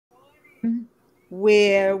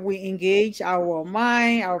where we engage our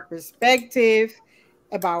mind, our perspective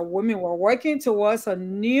about women. We're working towards a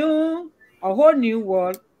whole new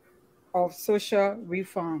world of social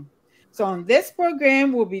reform. So on this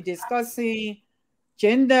program, we'll be discussing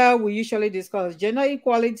gender. We usually discuss gender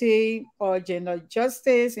equality or gender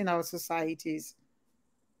justice in our societies.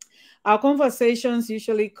 Our conversations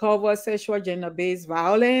usually cover sexual gender-based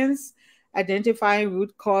violence, identifying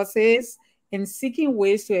root causes, and seeking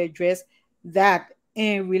ways to address that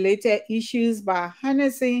and related issues by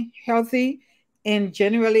harnessing healthy and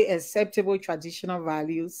generally acceptable traditional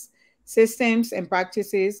values, systems, and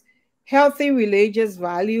practices, healthy religious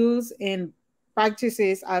values and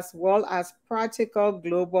practices, as well as practical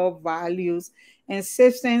global values and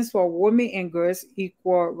systems for women and girls'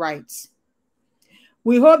 equal rights.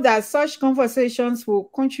 We hope that such conversations will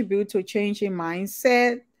contribute to changing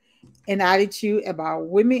mindset and attitude about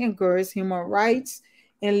women and girls' human rights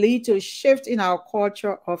and lead to a shift in our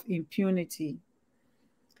culture of impunity.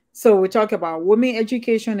 So we talk about women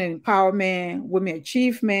education and empowerment, women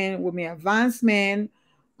achievement, women advancement,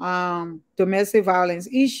 domestic violence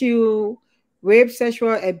issue, rape,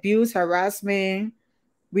 sexual abuse, harassment,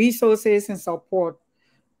 resources, and support.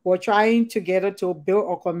 We're trying together to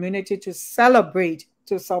build a community to celebrate,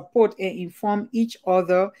 to support, and inform each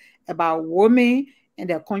other about women and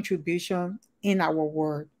their contribution in our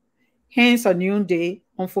world. Hence, a new day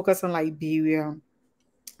on Focus on Liberia.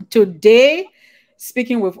 Today,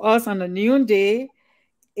 speaking with us on the new day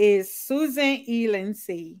is Susan E.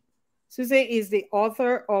 Lindsey. Susan is the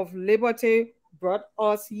author of Liberty Brought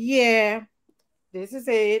Us Here. This is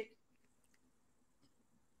it.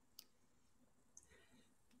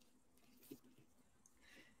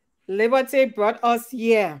 Liberty Brought Us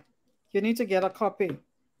Here. You need to get a copy.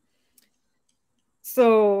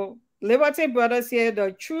 So, Liberty Brought Us Here,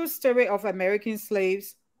 the true story of American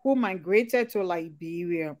slaves who migrated to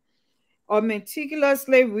Liberia. A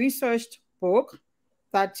meticulously researched book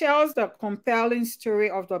that tells the compelling story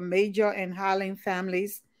of the Major and Harlan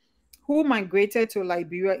families who migrated to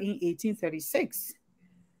Liberia in 1836.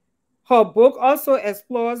 Her book also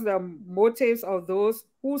explores the motives of those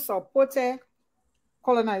who supported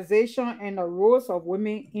colonization and the roles of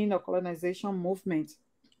women in the colonization movement.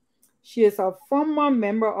 She is a former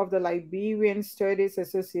member of the Liberian Studies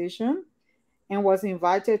Association and was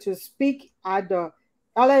invited to speak at the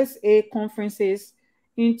LSA conferences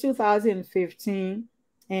in 2015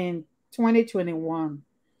 and 2021.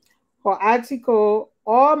 Her article,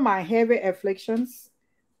 All My Heavy Afflictions,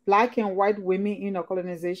 Black and White Women in the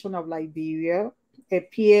Colonization of Liberia,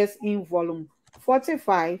 appears in volume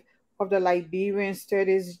 45 of the Liberian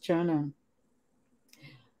Studies Journal.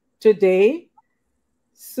 Today,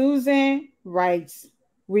 Susan writes,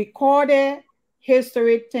 recorded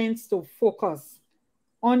history tends to focus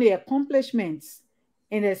on the accomplishments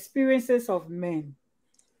and experiences of men.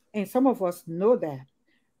 And some of us know that.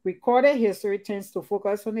 Recorded history tends to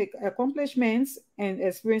focus on the accomplishments and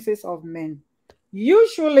experiences of men,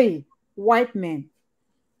 usually white men.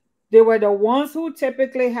 They were the ones who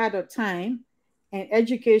typically had the time and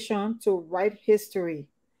education to write history.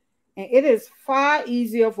 And it is far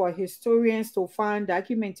easier for historians to find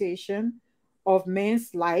documentation of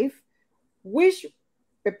men's life, which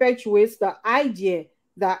perpetuates the idea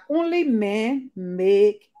that only men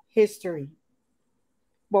make history.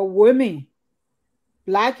 But women,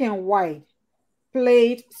 black and white,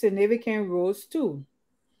 played significant roles too.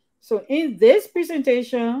 So in this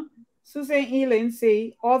presentation, Susan E.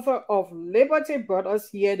 Lindsey, author of Liberty Brought Us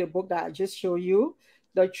Here, the book that I just showed you,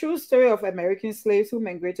 the true story of American slaves who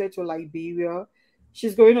migrated to Liberia.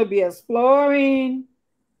 She's going to be exploring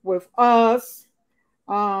with us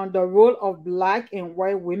the role of black and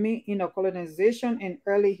white women in the colonization and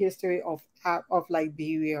early history of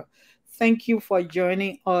Liberia. Thank you for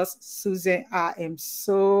joining us, Susan. I am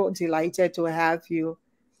so delighted to have you.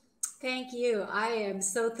 Thank you. I am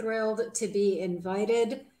so thrilled to be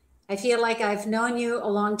invited. I feel like I've known you a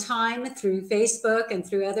long time through Facebook and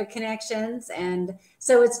through other connections. And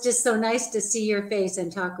so it's just so nice to see your face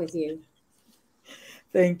and talk with you.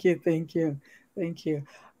 Thank you. Thank you. Thank you.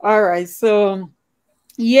 All right. So,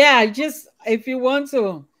 yeah, just if you want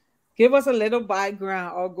to give us a little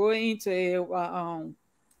background or go into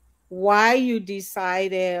why you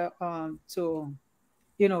decided to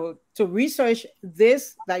research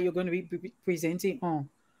this that you're going to be presenting on.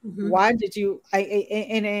 Why did you?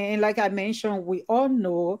 And like I mentioned, we all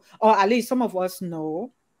know, or at least some of us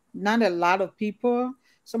know, not a lot of people.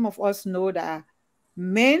 Some of us know that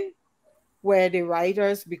men were the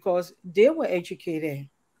writers because they were educated.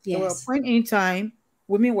 There were a Yes. point in time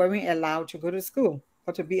women weren't allowed to go to school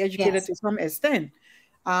or to be educated Yes. to some extent.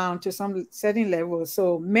 to some certain level.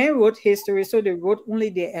 So men wrote history, so they wrote only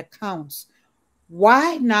their accounts.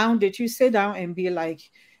 Why now did you sit down and be like,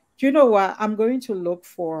 you know what, I'm going to look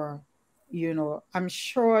for, I'm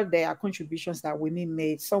sure there are contributions that women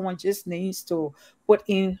made. Someone just needs to put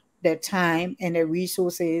in the time and the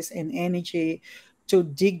resources and energy to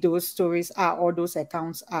dig those stories out or those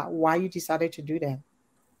accounts out. Why you decided to do that?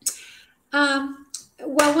 Um,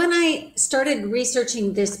 well, when I started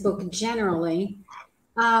researching this book generally,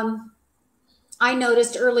 um, I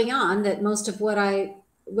noticed early on that most of what I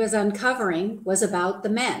was uncovering was about the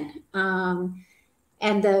men.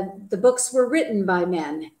 And the books were written by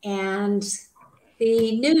men, and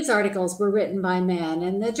the news articles were written by men,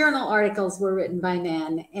 and the journal articles were written by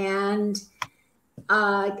men. And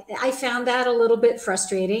I found that a little bit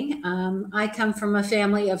frustrating. I come from a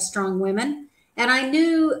family of strong women, and I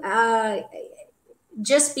knew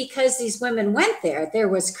just because these women went there, there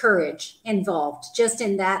was courage involved just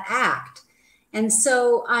in that act. And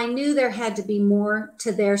so I knew there had to be more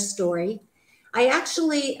to their story. I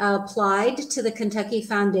actually applied to the Kentucky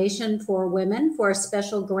Foundation for Women for a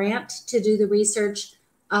special grant to do the research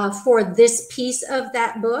for this piece of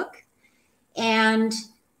that book. And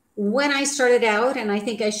when I started out, and I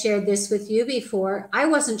think I shared this with you before, I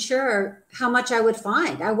wasn't sure how much I would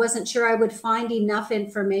find. I wasn't sure I would find enough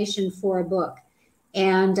information for a book.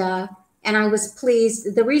 And I was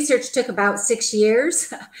pleased. The research took about 6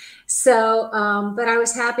 years. So, but I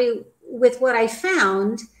was happy with what I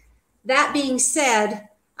found. That being said,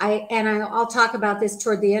 I'll talk about this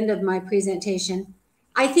toward the end of my presentation.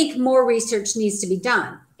 I think more research needs to be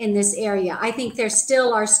done in this area. I think there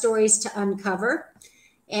still are stories to uncover.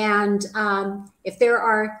 And if there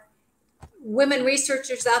are women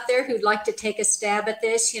researchers out there who'd like to take a stab at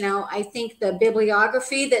this, I think the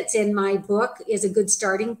bibliography that's in my book is a good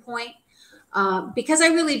starting point, because I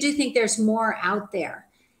really do think there's more out there.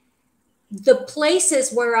 The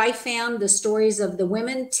places where I found the stories of the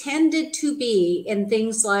women tended to be in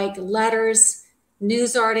things like letters,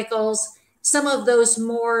 news articles, some of those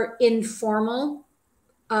more informal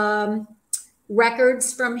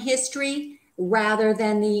records from history rather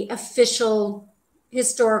than the official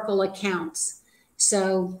historical accounts.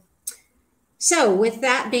 So with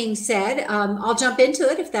that being said, I'll jump into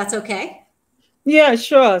it if that's okay. Yeah,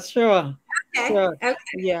 sure. Okay. Sure. Okay.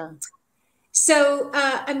 Yeah. So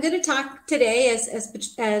I'm going to talk today,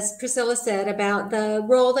 as Priscilla said, about the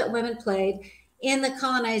role that women played in the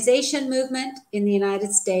colonization movement in the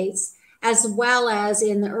United States, as well as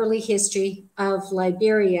in the early history of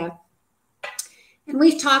Liberia. And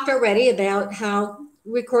we've talked already about how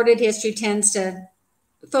recorded history tends to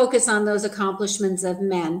focus on those accomplishments of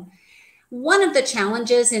men. One of the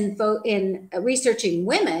challenges in researching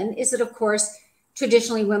women is that, of course,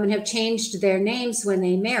 traditionally women have changed their names when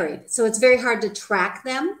they married. So it's very hard to track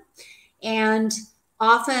them. And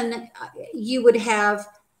often you would have,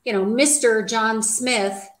 Mr. John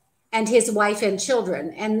Smith and his wife and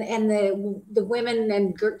children, and the women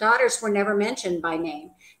and daughters were never mentioned by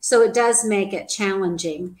name. So it does make it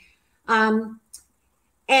challenging. And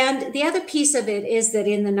the other piece of it is that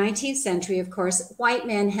in the 19th century, of course, white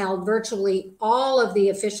men held virtually all of the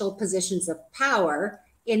official positions of power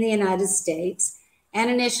in the United States and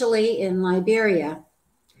initially in Liberia.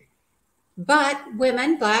 But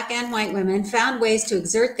women, Black and white women, found ways to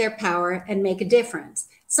exert their power and make a difference.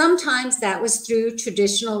 Sometimes that was through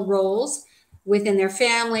traditional roles within their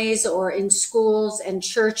families or in schools and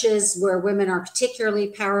churches where women are particularly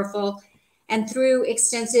powerful, and through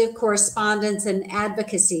extensive correspondence and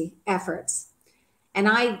advocacy efforts. And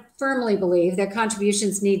I firmly believe their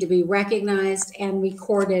contributions need to be recognized and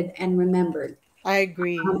recorded and remembered. I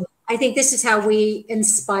agree. I think this is how we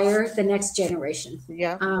inspire the next generation.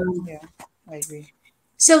 Yeah, I agree.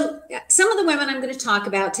 So some of the women I'm going to talk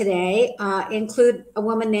about today include a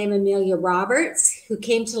woman named Amelia Roberts, who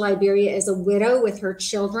came to Liberia as a widow with her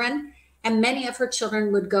children, and many of her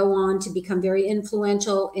children would go on to become very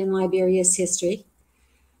influential in Liberia's history.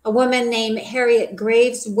 A woman named Harriet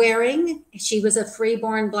Graves Waring. She was a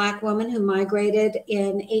freeborn Black woman who migrated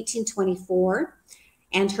in 1824,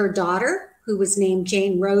 and her daughter, who was named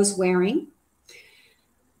Jane Rose Waring.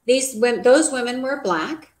 Those women were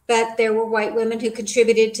Black, but there were white women who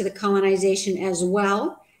contributed to the colonization as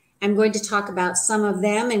well. I'm going to talk about some of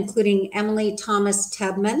them, including Emily Thomas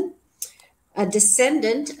Tubman, a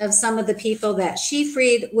descendant of some of the people that she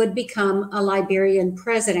freed would become a Liberian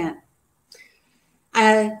president.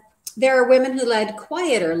 There are women who led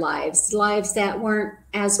quieter lives that weren't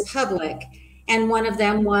as public. And one of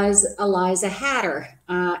them was Eliza Hatter.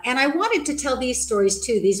 And I wanted to tell these stories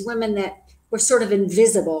too, these women that were sort of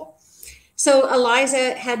invisible. So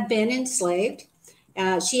Eliza had been enslaved.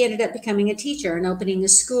 She ended up becoming a teacher and opening a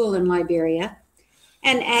school in Liberia.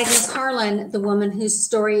 And Agnes Harlan, the woman whose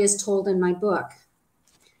story is told in my book.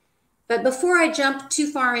 But before I jump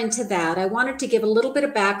too far into that, I wanted to give a little bit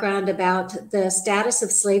of background about the status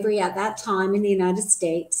of slavery at that time in the United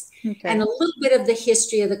States, and a little bit of the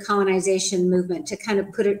history of the colonization movement to kind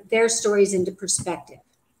of put their stories into perspective.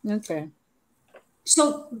 Okay.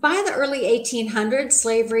 So by the early 1800s,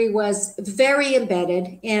 slavery was very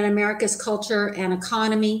embedded in America's culture and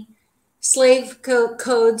economy. Slave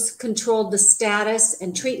codes controlled the status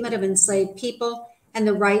and treatment of enslaved people and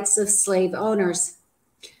the rights of slave owners.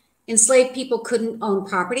 Enslaved people couldn't own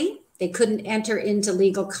property. They couldn't enter into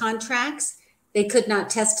legal contracts. They could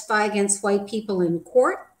not testify against white people in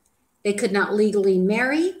court. They could not legally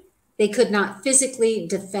marry. They could not physically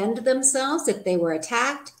defend themselves if they were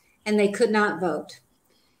attacked, and they could not vote.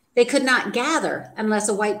 They could not gather unless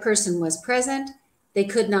a white person was present. They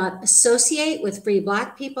could not associate with free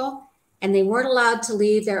Black people, and they weren't allowed to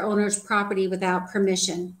leave their owner's property without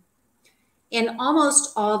permission. In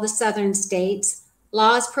almost all the southern states,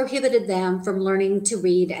 laws prohibited them from learning to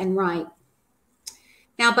read and write.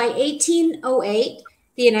 Now, by 1808,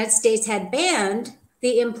 the United States had banned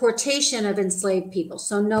the importation of enslaved people.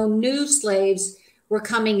 So no new slaves were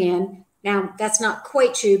coming in. Now, that's not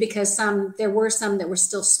quite true because there were some that were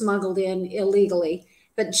still smuggled in illegally.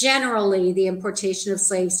 But generally, the importation of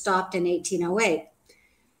slaves stopped in 1808.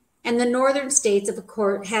 And the northern states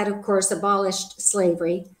had, of course, abolished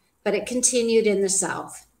slavery, but it continued in the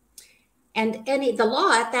South. And the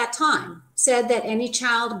law at that time said that any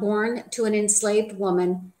child born to an enslaved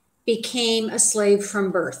woman became a slave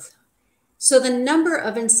from birth. So the number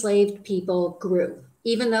of enslaved people grew.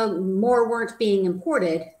 Even though more weren't being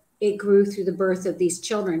imported, it grew through the birth of these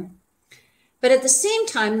children. But at the same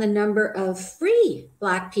time, the number of free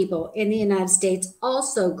Black people in the United States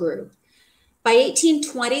also grew. By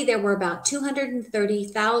 1820, there were about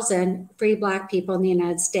 230,000 free Black people in the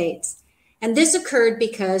United States. And this occurred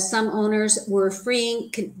because some owners were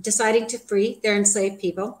deciding to free their enslaved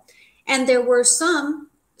people. And there were some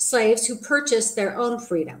slaves who purchased their own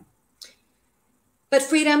freedom. But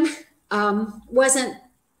freedom wasn't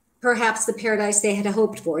perhaps the paradise they had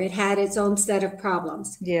hoped for. It had its own set of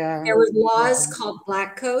problems. Yeah. There were laws called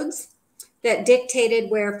Black Codes that dictated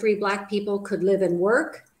where free Black people could live and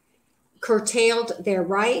work, curtailed their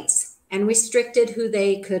rights, and restricted who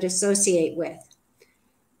they could associate with.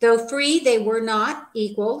 Though free, they were not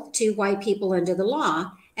equal to white people under the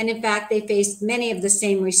law. And in fact, they faced many of the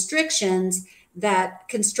same restrictions that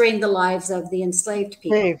constrained the lives of the enslaved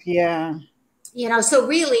people. Yeah. So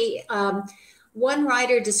really, one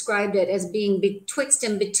writer described it as being betwixt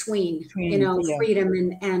and between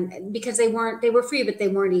freedom and because they were free, but they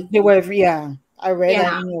weren't equal. They were, I read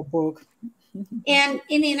that in your book. And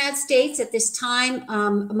in the United States at this time,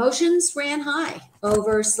 emotions ran high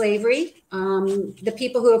over slavery. The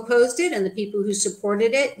people who opposed it and the people who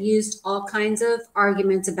supported it used all kinds of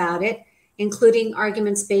arguments about it, including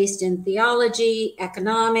arguments based in theology,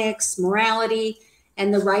 economics, morality,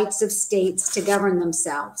 and the rights of states to govern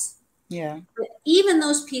themselves. Yeah. But even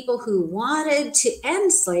those people who wanted to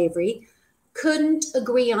end slavery couldn't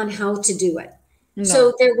agree on how to do it. No.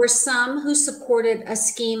 So there were some who supported a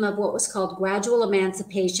scheme of what was called gradual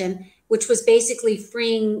emancipation, which was basically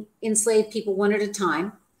freeing enslaved people one at a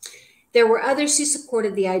time. There were others who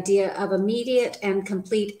supported the idea of immediate and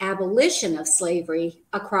complete abolition of slavery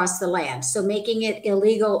across the land, so making it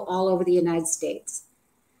illegal all over the United States.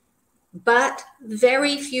 But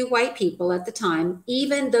very few white people at the time,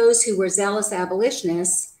 even those who were zealous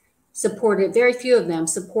abolitionists, very few of them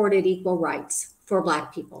supported equal rights for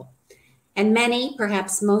Black people. And many,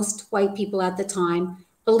 perhaps most white people at the time,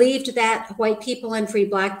 believed that white people and free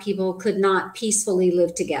Black people could not peacefully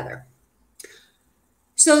live together.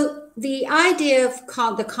 So the idea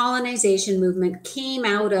of the colonization movement came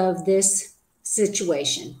out of this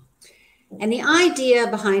situation. And the idea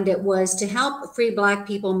behind it was to help free Black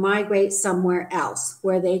people migrate somewhere else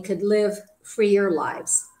where they could live freer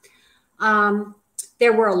lives.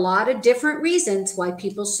 There were a lot of different reasons why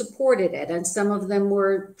people supported it, and some of them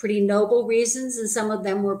were pretty noble reasons, and some of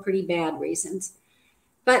them were pretty bad reasons.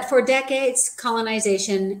 But for decades,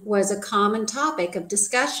 colonization was a common topic of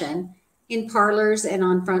discussion in parlors and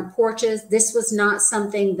on front porches. This was not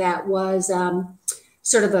something that was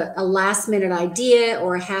sort of a last-minute idea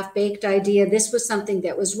or a half-baked idea. This was something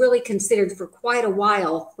that was really considered for quite a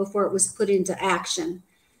while before it was put into action.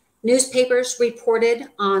 Newspapers reported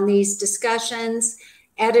on these discussions.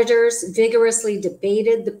 Editors vigorously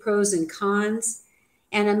debated the pros and cons,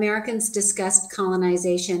 and Americans discussed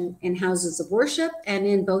colonization in houses of worship and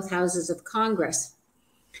in both houses of Congress.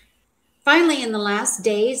 Finally, in the last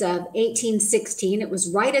days of 1816, it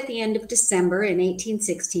was right at the end of December in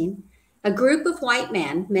 1816, a group of white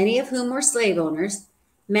men, many of whom were slave owners,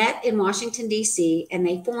 met in Washington, D.C., and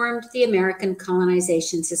they formed the American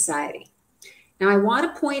Colonization Society. Now, I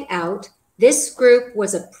want to point out this group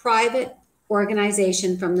was a private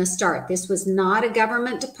organization from the start. This was not a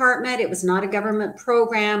government department. It was not a government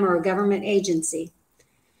program or a government agency.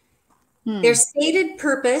 Their stated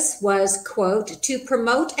purpose was, quote, to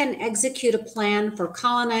promote and execute a plan for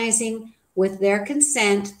colonizing with their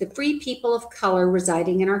consent the free people of color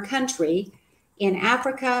residing in our country, in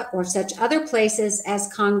Africa, or such other places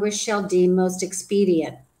as Congress shall deem most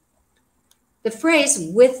expedient. The phrase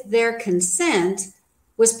with their consent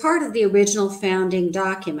was part of the original founding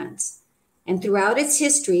documents. And throughout its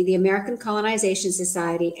history, the American Colonization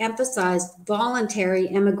Society emphasized voluntary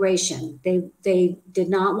immigration. They did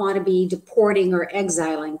not want to be deporting or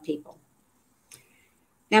exiling people.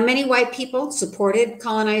 Now, many white people supported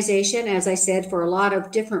colonization, as I said, for a lot of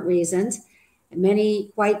different reasons. And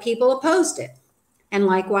many white people opposed it. And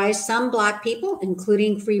likewise, some Black people,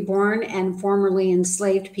 including freeborn and formerly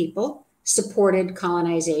enslaved people, supported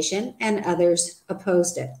colonization, and others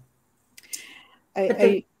opposed it.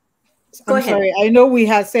 I'm sorry. I know we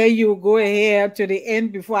had said you go ahead to the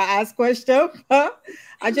end before I ask question.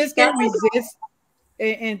 I just can't resist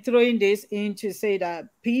in throwing this in to say that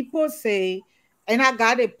people say, and I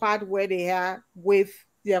got a part where they are with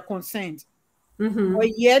their consent, but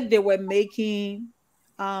yet they were making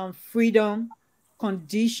freedom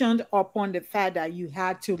conditioned upon the fact that you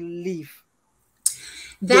had to leave.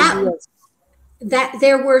 That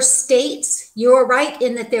there were states, you're right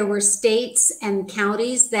in that there were states and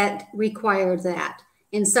counties that required that.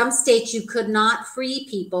 In some states, you could not free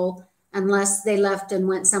people unless they left and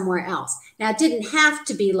went somewhere else. Now, it didn't have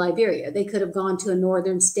to be Liberia. They could have gone to a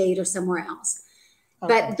northern state or somewhere else.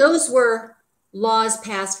 Okay. But those were laws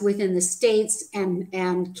passed within the states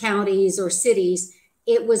and counties or cities.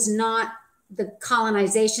 It was not the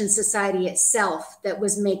Colonization Society itself that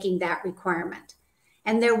was making that requirement.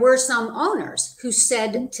 And there were some owners who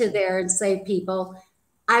said to their enslaved people,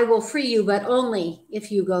 I will free you, but only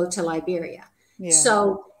if you go to Liberia. Yeah.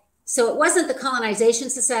 So it wasn't the Colonization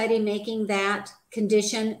Society making that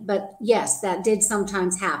condition, but yes, that did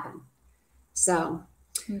sometimes happen. So,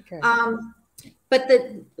 okay. But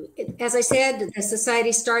as I said, the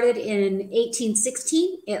society started in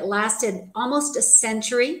 1816. It lasted almost a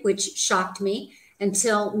century, which shocked me,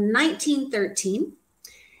 until 1913.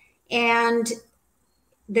 And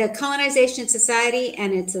the Colonization Society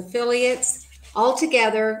and its affiliates,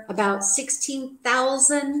 altogether, about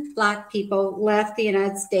 16,000 Black people left the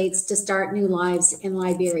United States to start new lives in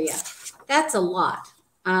Liberia. That's a lot.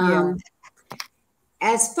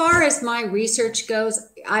 As far as my research goes,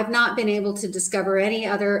 I've not been able to discover any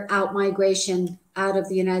other out-migration out of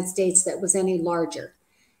the United States that was any larger.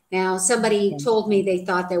 Now, somebody told me they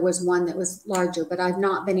thought there was one that was larger, but I've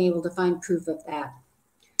not been able to find proof of that.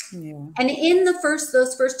 Yeah. And in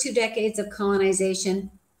those first 2 decades of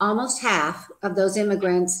colonization, almost half of those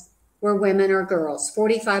immigrants were women or girls,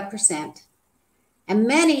 45%. And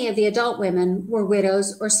many of the adult women were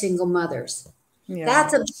widows or single mothers. Yeah.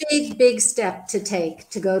 That's a big, big step to take,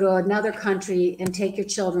 to go to another country and take your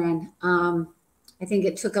children. I think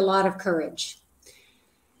it took a lot of courage.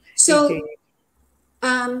 So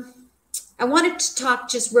I wanted to talk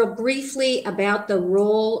just real briefly about the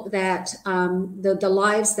role that the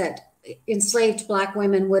lives that enslaved Black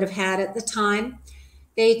women would have had at the time.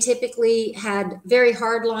 They typically had very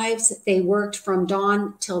hard lives. They worked from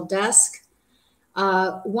dawn till dusk.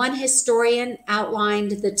 One historian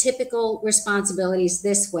outlined the typical responsibilities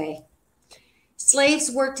this way.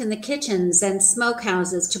 Slaves worked in the kitchens and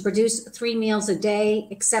smokehouses to produce 3 meals a day,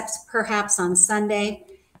 except perhaps on Sunday,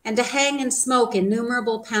 and to hang and smoke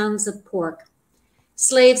innumerable pounds of pork.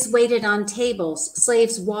 Slaves waited on tables.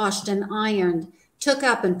 Slaves washed and ironed, took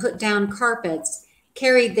up and put down carpets,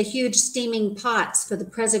 carried the huge steaming pots for the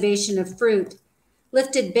preservation of fruit,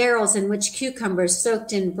 lifted barrels in which cucumbers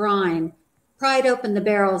soaked in brine, pried open the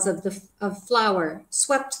barrels of flour,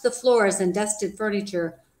 swept the floors and dusted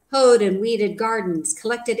furniture, hoed and weeded gardens,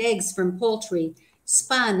 collected eggs from poultry,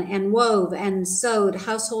 spun and wove and sewed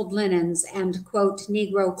household linens and, quote,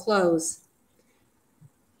 Negro clothes.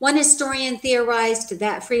 One historian theorized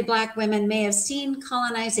that free Black women may have seen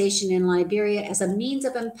colonization in Liberia as a means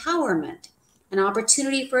of empowerment, an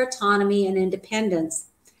opportunity for autonomy and independence.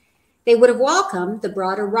 They would have welcomed the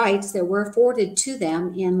broader rights that were afforded to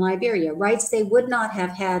them in Liberia, rights they would not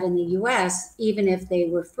have had in the U.S. even if they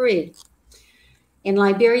were freed. In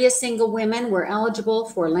Liberia, single women were eligible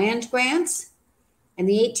for land grants, And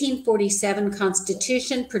the 1847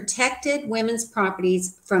 Constitution protected women's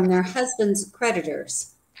properties from their husbands'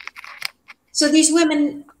 creditors. So these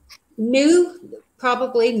women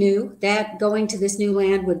probably knew that going to this new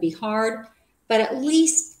land would be hard, but at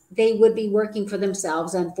least they would be working for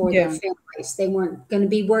themselves and for their families. They weren't going to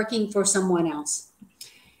be working for someone else.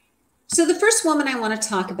 So the first woman I want to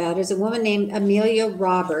talk about is a woman named Amelia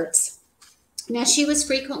Roberts. Now, she was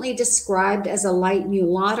frequently described as a light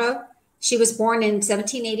mulatto. She was born in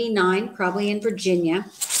 1789, probably in Virginia.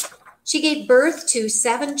 She gave birth to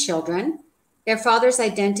 7 children. Their father's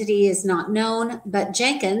identity is not known, but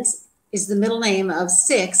Jenkins is the middle name of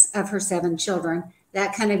 6 of her 7 children.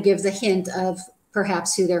 That kind of gives a hint of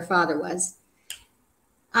perhaps who their father was.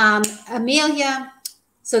 Amelia,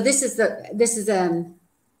 so this is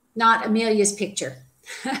not Amelia's picture.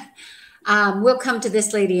 We'll come to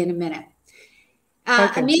this lady in a minute.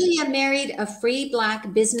 Okay. Amelia married a free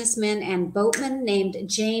Black businessman and boatman named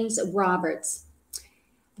James Roberts.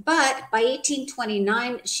 But by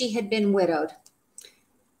 1829, she had been widowed.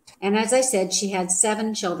 And as I said, she had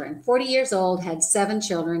 7 children. 40 years old, had 7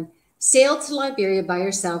 children, sailed to Liberia by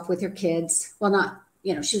herself with her kids. Well, not,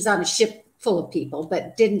 she was on a ship full of people,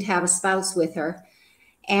 but didn't have a spouse with her.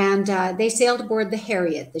 And they sailed aboard the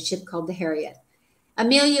Harriet, the ship called the Harriet.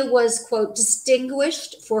 Amelia was, quote,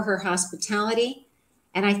 distinguished for her hospitality.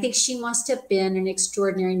 And I think she must have been an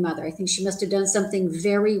extraordinary mother. I think she must have done something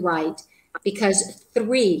very right, because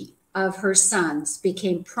 3 of her sons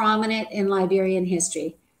became prominent in Liberian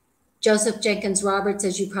history. Joseph Jenkins Roberts,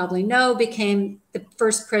 as you probably know, became the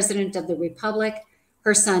first president of the Republic.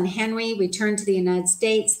 Her son Henry returned to the United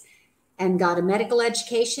States and got a medical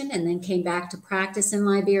education and then came back to practice in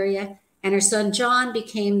Liberia. And her son John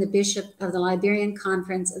became the bishop of the Liberian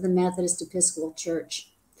Conference of the Methodist Episcopal Church.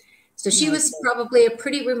 So she was probably a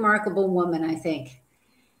pretty remarkable woman, I think.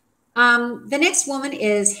 The next woman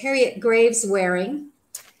is Harriet Graves Waring.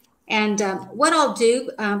 And what I'll do,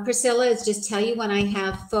 Priscilla, is just tell you when I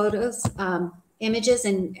have photos, images,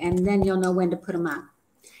 and then you'll know when to put them up.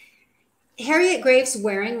 Harriet Graves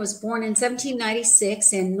Waring was born in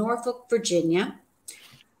 1796 in Norfolk, Virginia.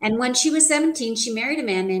 And when she was 17, she married a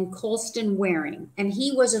man named Colston Waring, and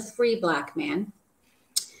he was a free Black man.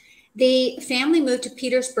 The family moved to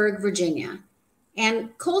Petersburg, Virginia,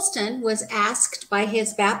 and Colston was asked by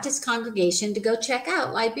his Baptist congregation to go check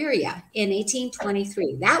out Liberia in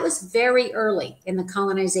 1823. That was very early in the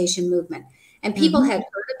colonization movement, and people had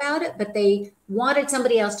heard about it, but they wanted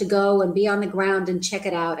somebody else to go and be on the ground and check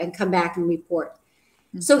it out and come back and report.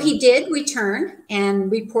 So he did return and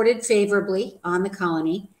reported favorably on the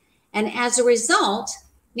colony, and as a result,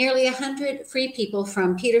 nearly 100 free people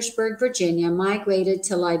from Petersburg, Virginia, migrated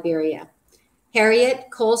to Liberia. Harriet,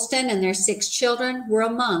 Colston, and their 6 children were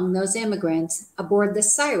among those immigrants aboard the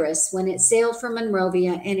Cyrus when it sailed for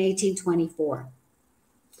Monrovia in 1824.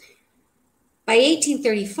 By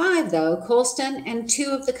 1835, though, Colston and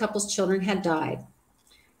 2 of the couple's children had died.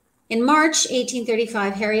 In March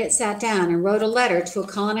 1835, Harriet sat down and wrote a letter to a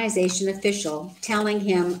colonization official telling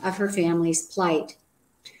him of her family's plight.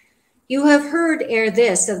 You have heard ere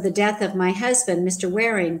this of the death of my husband, Mr.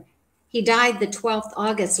 Waring. He died the 12th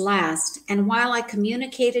August last, and while I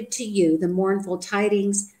communicated to you the mournful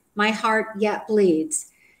tidings, my heart yet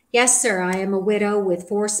bleeds. Yes, sir, I am a widow with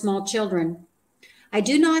 4 small children. I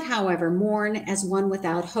do not, however, mourn as one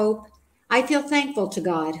without hope. I feel thankful to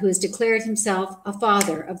God, who has declared himself a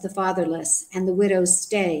father of the fatherless and the widow's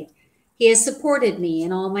stay. He has supported me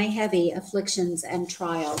in all my heavy afflictions and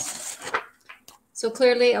trials. So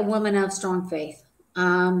clearly a woman of strong faith.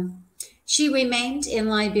 She remained in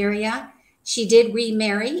Liberia. She did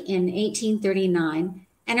remarry in 1839,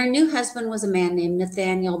 and her new husband was a man named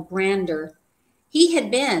Nathaniel Brander. He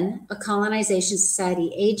had been a Colonization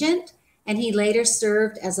Society agent, and he later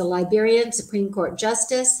served as a Liberian Supreme Court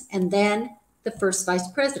Justice and then the first Vice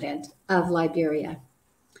President of Liberia.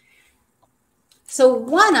 So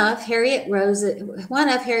one of Harriet's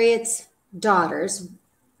daughters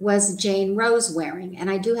was Jane Rose Waring, and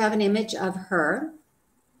I do have an image of her.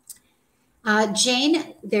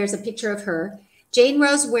 Jane, there's a picture of her. Jane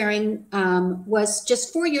Rose Waring was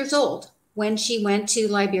just 4 years old when she went to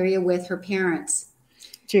Liberia with her parents.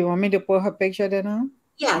 Do you want me to put her picture there now?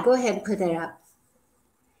 Yeah, go ahead and put that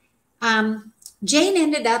up. Jane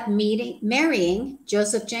ended up marrying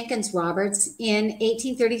Joseph Jenkins Roberts in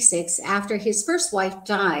 1836 after his first wife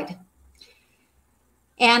died.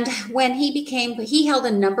 And when he held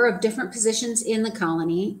a number of different positions in the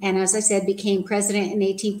colony, and as I said, became president in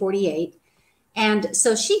 1848. And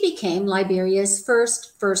so she became Liberia's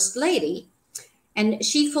first lady, and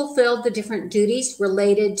she fulfilled the different duties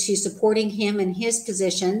related to supporting him in his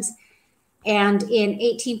positions. And in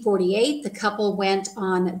 1848, the couple went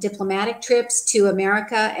on diplomatic trips to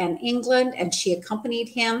America and England, and she accompanied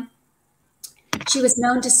him. She was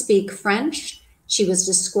known to speak French. She was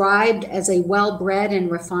described as a well-bred and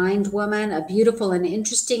refined woman, a beautiful and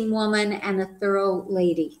interesting woman, and a thorough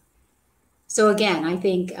lady. So again, I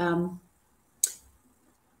think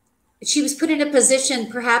she was put in a position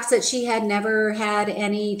perhaps that she had never had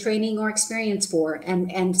any training or experience for,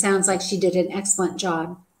 and sounds like she did an excellent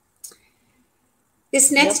job.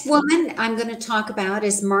 This next woman I'm going to talk about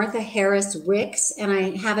is Martha Harris Ricks, and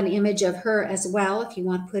I have an image of her as well if you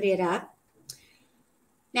want to put it up.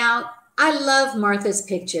 Now, I love Martha's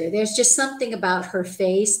picture. There's just something about her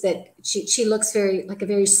face that she looks very like a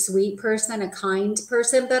very sweet person, a kind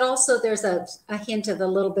person, but also there's a hint of a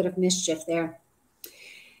little bit of mischief there.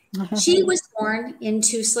 She was born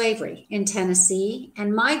into slavery in Tennessee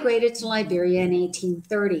and migrated to Liberia in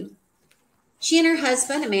 1830. She and her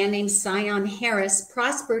husband, a man named Sion Harris,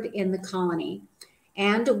 prospered in the colony.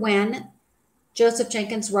 And when Joseph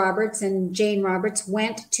Jenkins Roberts and Jane Roberts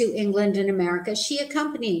went to England and America, she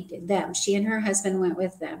accompanied them. She and her husband went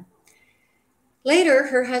with them. Later,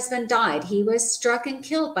 her husband died. He was struck and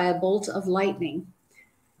killed by a bolt of lightning.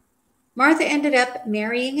 Martha ended up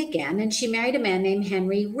marrying again, and she married a man named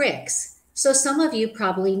Henry Ricks. So some of you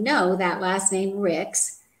probably know that last name,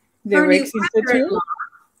 Ricks.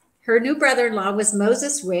 Her new brother-in-law was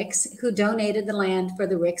Moses Ricks, who donated the land for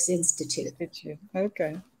the Ricks Institute.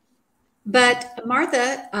 Okay. But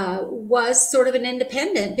Martha was sort of an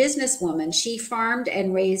independent businesswoman. She farmed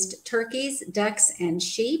and raised turkeys, ducks, and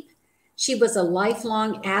sheep. She was a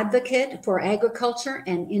lifelong advocate for agriculture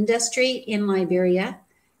and industry in Liberia.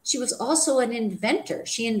 She was also an inventor.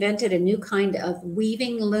 She invented a new kind of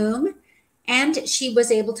weaving loom, and she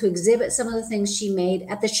was able to exhibit some of the things she made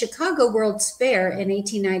at the Chicago World's Fair in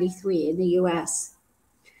 1893 in the U.S.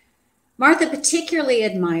 Martha particularly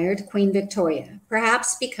admired Queen Victoria,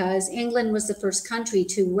 perhaps because England was the first country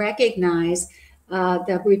to recognize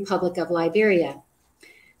the Republic of Liberia.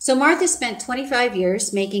 So Martha spent 25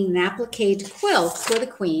 years making an appliqué quilt for the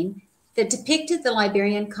Queen that depicted the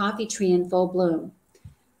Liberian coffee tree in full bloom.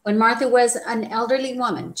 When Martha was an elderly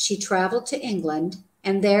woman, she traveled to England,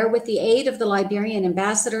 and there, with the aid of the Liberian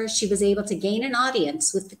ambassador, she was able to gain an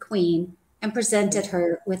audience with the Queen and presented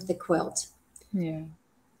her with the quilt. Yeah.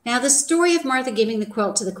 Now, the story of Martha giving the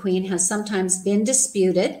quilt to the Queen has sometimes been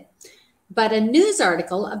disputed, but a news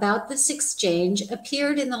article about this exchange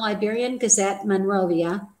appeared in the Liberian Gazette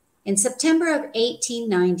Monrovia in September of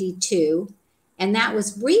 1892, and that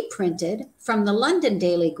was reprinted from the London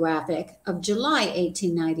Daily Graphic of July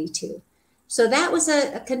 1892. So that was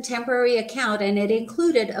a contemporary account, and it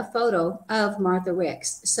included a photo of Martha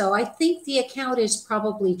Ricks. So I think the account is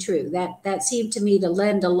probably true. That seemed to me to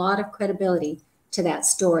lend a lot of credibility to that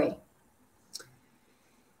story.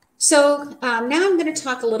 So now I'm going to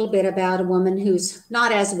talk a little bit about a woman who's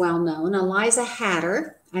not as well known, Eliza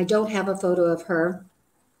Hatter. I don't have a photo of her.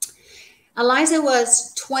 Eliza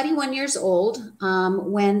was 21 years old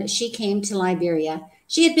when she came to Liberia.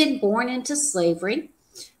 She had been born into slavery,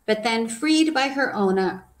 but then freed by her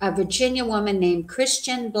owner, a Virginia woman named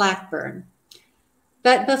Christian Blackburn.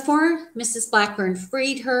 But before Mrs. Blackburn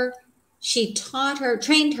freed her, she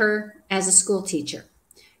trained her as a school teacher,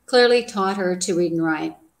 clearly taught her to read and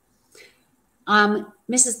write.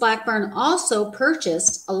 Mrs. Blackburn also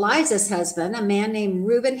purchased Eliza's husband, a man named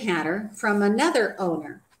Reuben Hatter, from another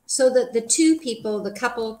owner, so that the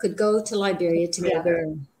couple could go to Liberia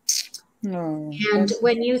together. No, and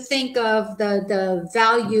when you think of the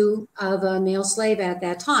value of a male slave at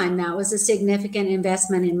that time, that was a significant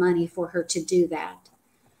investment in money for her to do that.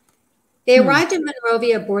 They arrived in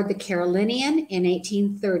Monrovia aboard the Carolinian in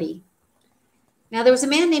 1830. Now, there was a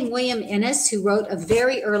man named William Innes who wrote a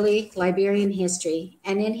very early Liberian history,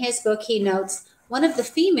 and in his book he notes one of the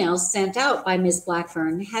females sent out by Miss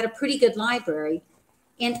Blackburn had a pretty good library,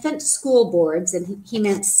 infant school boards, and he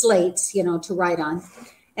meant slates, to write on,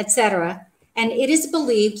 etc. And it is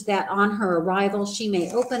believed that on her arrival, she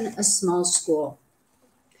may open a small school.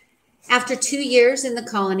 After 2 years in the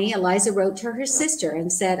colony, Eliza wrote to her sister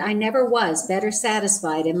and said, "I never was better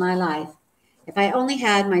satisfied in my life. If I only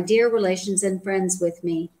had my dear relations and friends with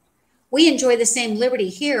me. We enjoy the same liberty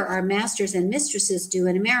here our masters and mistresses do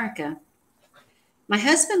in America. My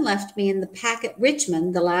husband left me in the pack at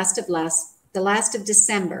Richmond the last of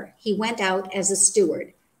December. He went out as a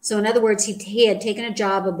steward." So in other words, he had taken a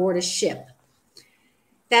job aboard a ship.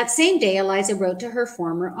 That same day, Eliza wrote to her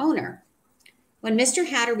former owner. When Mr.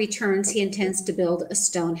 Hatter returns, he intends to build a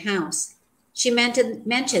stone house. She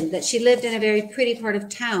mentioned that she lived in a very pretty part of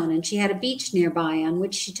town, and she had a beach nearby on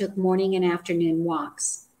which she took morning and afternoon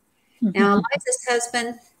walks. Now, Eliza's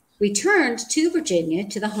husband returned to Virginia,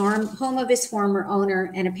 to the home of his former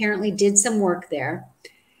owner, and apparently did some work there.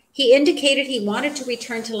 He indicated he wanted to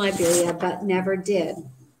return to Liberia, but never did.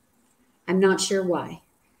 I'm not sure why.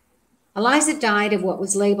 Eliza died of what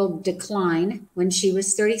was labeled decline when she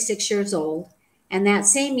was 36 years old, and that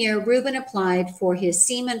same year, Reuben applied for his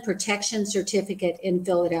Seaman Protection Certificate in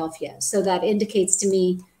Philadelphia. So that indicates to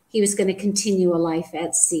me he was going to continue a life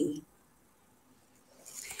at sea.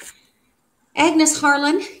 Agnes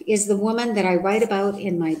Harlan is the woman that I write about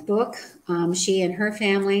in my book. She and her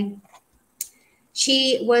family.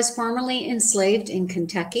 She was formerly enslaved in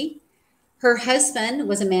Kentucky. Her husband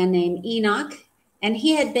was a man named Enoch, and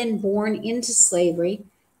he had been born into slavery,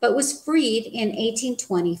 but was freed in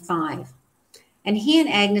 1825. And he and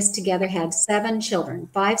Agnes together had 7 children,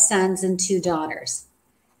 5 sons and 2 daughters.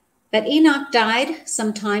 But Enoch died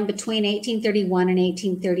sometime between 1831 and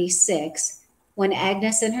 1836, when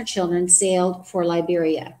Agnes and her children sailed for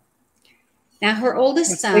Liberia. Now, her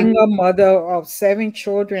oldest son... single mother of 7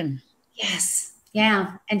 children. Yes,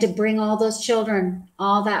 yeah. And to bring all those children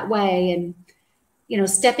all that way and, you know,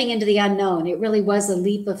 stepping into the unknown, it really was a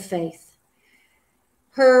leap of faith.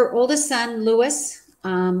 Her oldest son, Louis,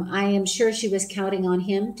 I am sure she was counting on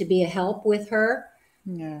him to be a help with her.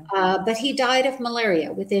 Yeah. But he died of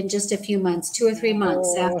malaria within just a few months, 2 or 3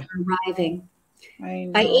 months after arriving.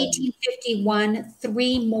 By 1851,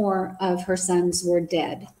 3 more of her sons were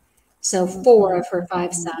dead. So 4 of her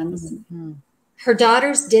 5 sons. Her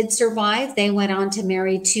daughters did survive. They went on to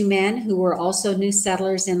marry 2 men who were also new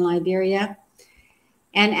settlers in Liberia.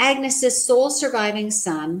 And Agnes's sole surviving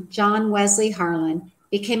son, John Wesley Harlan,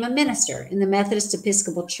 became a minister in the Methodist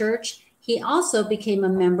Episcopal Church. He also became a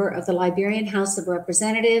member of the Liberian House of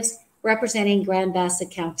Representatives, representing Grand Bassa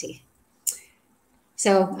County.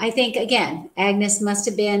 So I think, again, Agnes must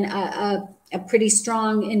have been a pretty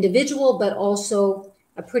strong individual, but also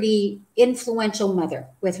a pretty influential mother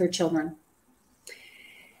with her children.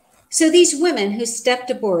 So these women who stepped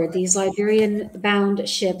aboard these Liberian-bound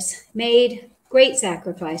ships made great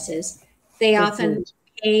sacrifices. They often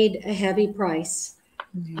paid a heavy price.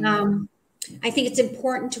 I think it's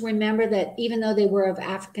important to remember that even though they were of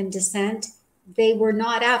African descent, they were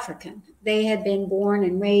not African. They had been born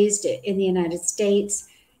and raised in the United States,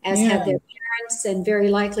 as had their parents and very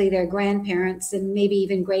likely their grandparents and maybe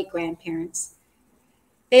even great-grandparents.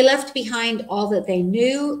 They left behind all that they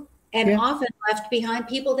knew and often left behind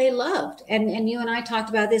people they loved. And you and I talked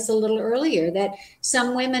about this a little earlier, that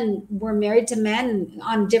some women were married to men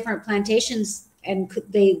on different plantations and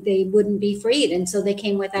they wouldn't be freed. And so they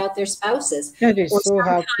came without their spouses. That is so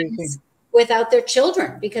heartbreaking. Without their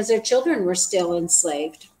children, because their children were still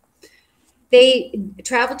enslaved. They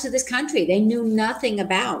traveled to this country they knew nothing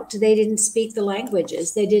about. They didn't speak the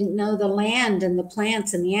languages. They didn't know the land and the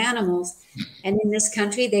plants and the animals. And in this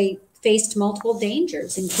country, they faced multiple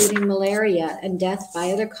dangers, including malaria and death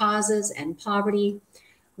by other causes and poverty.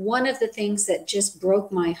 One of the things that just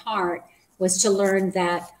broke my heart was to learn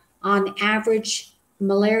that on average,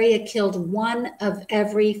 malaria killed 1 of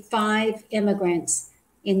every 5 immigrants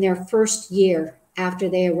in their first year after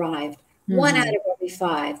they arrived. 1 out of every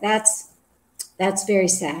 5. That's very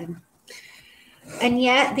sad. And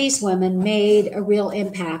yet these women made a real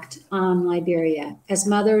impact on Liberia. As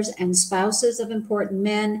mothers and spouses of important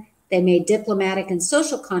men, they made diplomatic and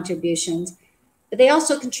social contributions, but they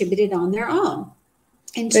also contributed on their own.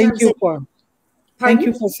 Thank you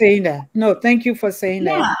for saying that. No, thank you for saying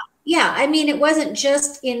that. Yeah, I mean, it wasn't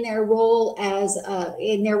just in their role as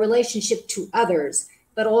in their relationship to others,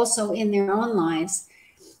 but also in their own lives,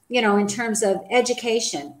 you know, in terms of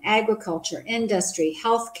education, agriculture, industry,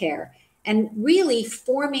 healthcare, and really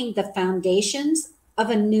forming the foundations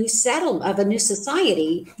of a new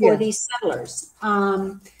society for these settlers.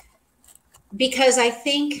 Because I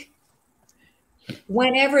think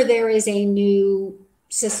whenever there is a new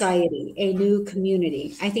society, a new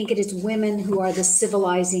community, I think it is women who are the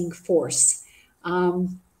civilizing force.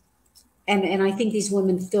 And I think these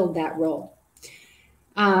women filled that role.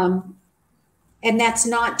 And that's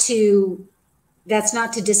not to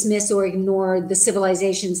dismiss or ignore the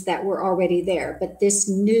civilizations that were already there, but this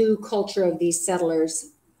new culture of these settlers,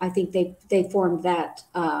 I think they formed that,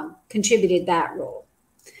 contributed that role.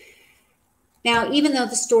 Now, even though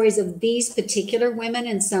the stories of these particular women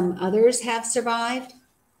and some others have survived,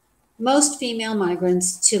 most female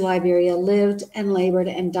migrants to Liberia lived and labored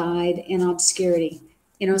and died in obscurity.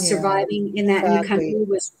 You know, surviving in that new country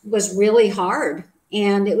was really hard.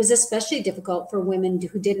 And it was especially difficult for women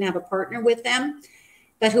who didn't have a partner with them,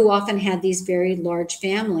 but who often had these very large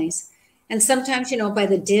families. And sometimes, you know, by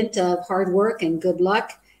the dint of hard work and good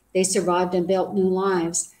luck, they survived and built new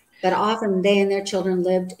lives. But often they and their children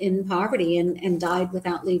lived in poverty and died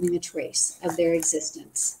without leaving a trace of their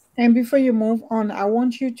existence. And before you move on, I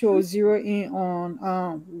want you to zero in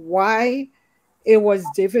on why it was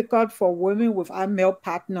difficult for women without male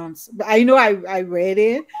partners. But I know I read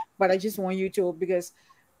it, but I just want you to, because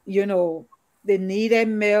you know they needed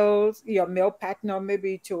males, your male partner,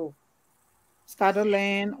 maybe to scatter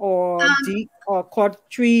land or Um, dig or cut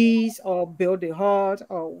trees or build a hut,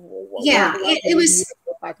 or yeah, why do it they need was. a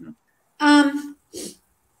male partner? Um,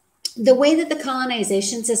 the way that the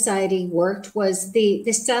colonization society worked was the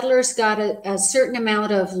settlers got a certain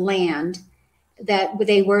amount of land that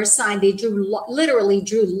they were assigned. They literally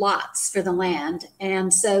drew lots for the land,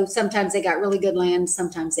 and so sometimes they got really good land,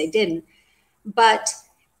 sometimes they didn't. But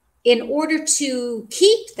in order to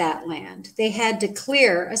keep that land, they had to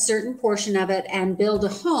clear a certain portion of it and build a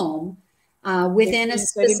home within a In a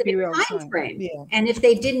certain specific period of time time. frame. Yeah. And if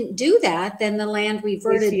they didn't do that, then the land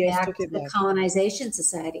reverted ACS back took to it the back. colonization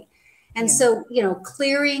society. And Yeah. so,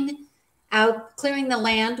 clearing the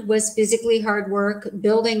land was physically hard work.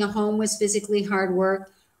 Building a home was physically hard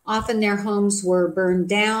work. Often their homes were burned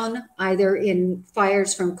down, either in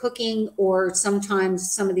fires from cooking, or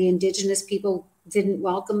sometimes some of the indigenous people didn't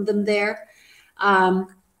welcome them there.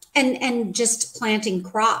 And just planting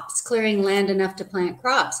crops, clearing land enough to plant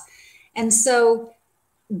crops. And so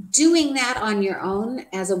doing that on your own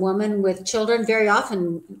as a woman with children, very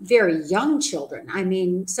often very young children. I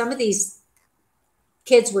mean, some of these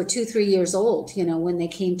kids were 2, 3 years old, when they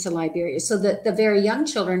came to Liberia. So the very young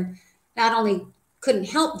children not only couldn't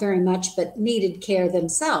help very much, but needed care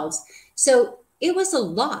themselves. So it was a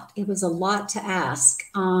lot. It was a lot to ask.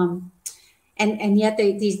 And yet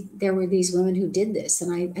there were these women who did this,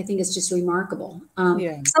 and I think it's just remarkable.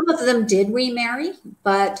 Yeah. Some of them did remarry,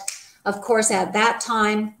 but of course at that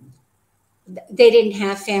time they didn't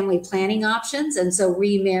have family planning options, and so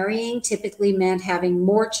remarrying typically meant having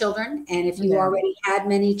more children. And if you Yeah. already had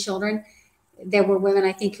many children, there were women,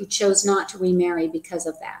 I think, who chose not to remarry because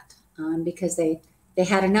of that, because they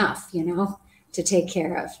had enough, to take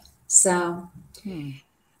care of. So,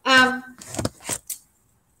 um,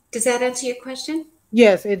 does that answer your question?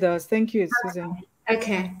 Yes, it does. Thank you, Susan.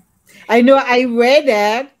 Okay. I know I read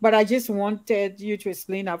that, but I just wanted you to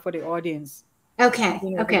explain that for the audience. Okay.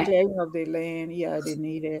 The Okay. clearing of the land, yeah, they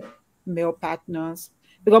needed male partners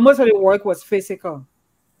because most of the work was physical.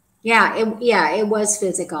 It was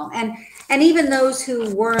physical. And even those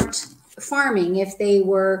who weren't farming, if they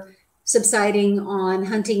were subsiding on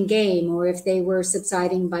hunting game, or if they were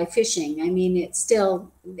subsiding by fishing, I mean, it's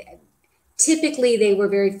still, typically they were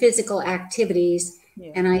very physical activities.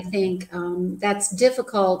 Yeah. And I think that's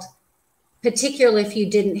difficult, particularly if you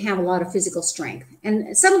didn't have a lot of physical strength.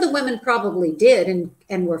 And some of the women probably did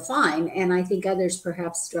and were fine. And I think others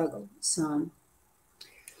perhaps struggled. So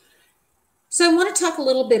I want to talk a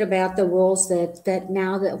little bit about the roles that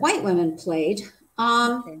now that white women played.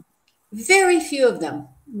 Okay. Very few of them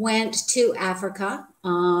went to Africa,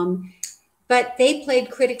 but they played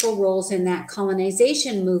critical roles in that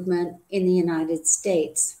colonization movement in the United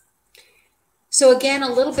States. So again,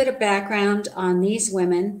 a little bit of background on these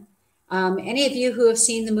women. Any of you who have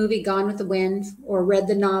seen the movie Gone with the Wind, or read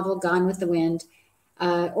the novel Gone with the Wind,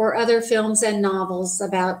 or other films and novels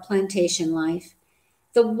about plantation life,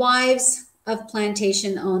 the wives of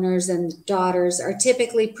plantation owners and daughters are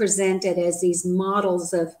typically presented as these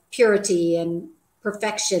models of purity and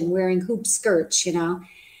perfection, wearing hoop skirts,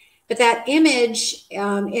 But that image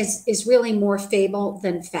is really more fable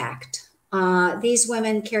than fact. These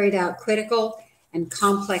women carried out critical and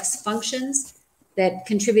complex functions that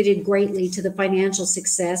contributed greatly to the financial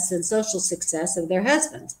success and social success of their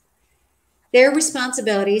husbands. Their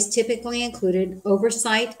responsibilities typically included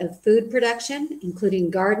oversight of food production, including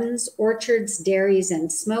gardens, orchards, dairies, and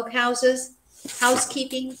smokehouses,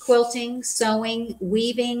 housekeeping, quilting, sewing,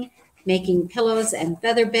 weaving, making pillows and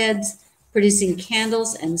feather beds, producing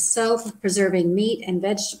candles and soap, preserving meat and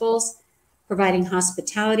vegetables, providing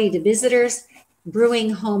hospitality to visitors, brewing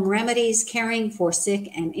home remedies, caring for sick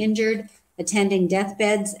and injured, attending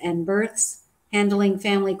deathbeds and births, handling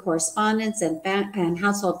family correspondence and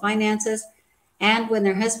household finances, and when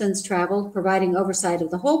their husbands traveled, providing oversight of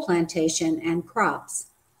the whole plantation and crops.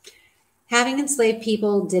 Having enslaved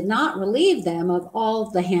people did not relieve them of all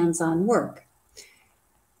the hands-on work.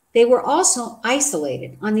 They were also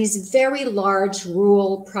isolated on these very large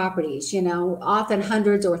rural properties, often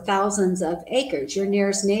hundreds or thousands of acres. Your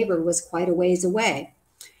nearest neighbor was quite a ways away.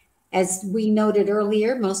 As we noted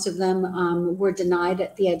earlier, most of them were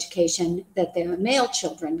denied the education that their male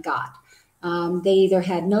children got. They either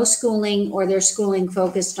had no schooling, or their schooling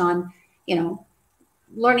focused on,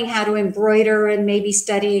 learning how to embroider and maybe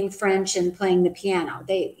studying French and playing the piano.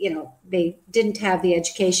 They didn't have the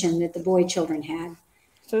education that the boy children had.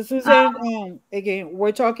 So Susan, again,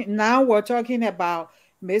 we're talking about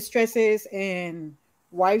mistresses and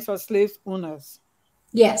wives of slaves owners.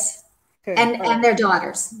 Yes. Okay, all right. And their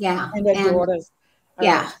daughters. Yeah. And their And daughters. All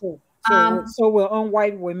right. yeah. So we're on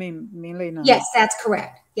white women mainly now. Yes, that's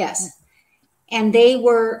correct. Yes. And they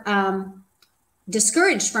were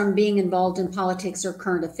discouraged from being involved in politics or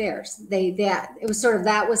current affairs. It was sort of,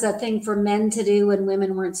 that was a thing for men to do, and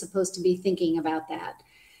women weren't supposed to be thinking about that.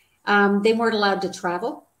 They weren't allowed to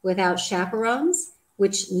travel without chaperones,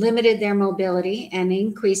 which limited their mobility and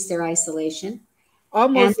increased their isolation.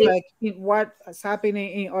 Almost like what's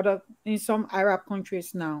happening in some Arab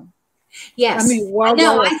countries now. Yes. I mean, what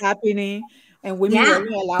was happening, and women were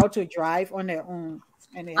only allowed to drive on their own.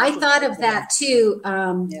 And I thought of that too.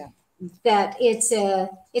 That it's a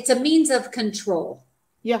means of control.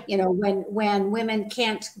 Yeah. You know, when women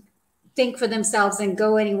can't think for themselves and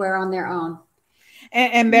go anywhere on their own.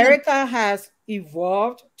 And America has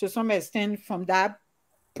evolved to some extent from that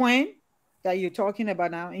point that you're talking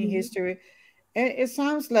about now in history. And it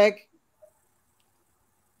sounds like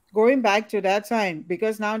going back to that time,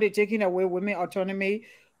 because now they're taking away women autonomy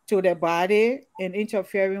to their body and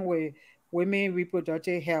interfering with women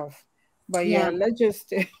reproductive health. But let's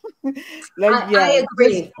just I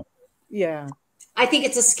agree. I think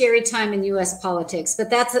it's a scary time in U.S. politics, but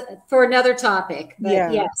that's for another topic. But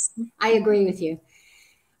yes, I agree with you.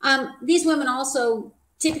 These women also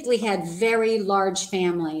typically had very large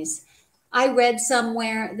families. I read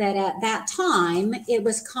somewhere that at that time, it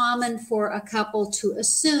was common for a couple to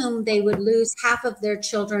assume they would lose half of their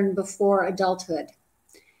children before adulthood.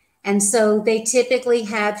 And so they typically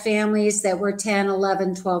had families that were 10,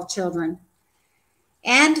 11, 12 children.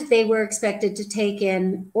 And they were expected to take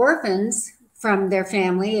in orphans from their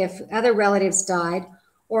family if other relatives died,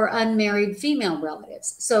 or unmarried female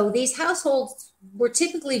relatives. So these households were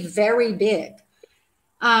typically very big.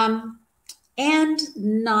 And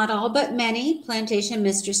not all, but many plantation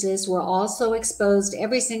mistresses were also exposed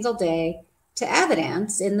every single day to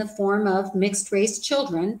evidence in the form of mixed race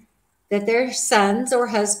children that their sons or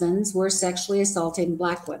husbands were sexually assaulting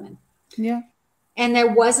Black women. Yeah. And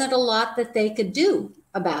there wasn't a lot that they could do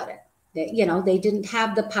about it. They didn't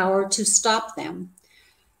have the power to stop them.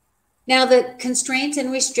 Now, the constraints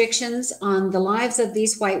and restrictions on the lives of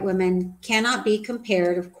these white women cannot be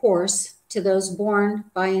compared, of course, to those born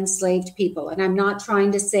by enslaved people. And I'm not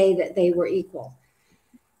trying to say that they were equal,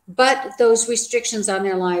 but those restrictions on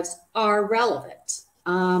their lives are relevant.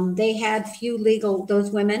 Those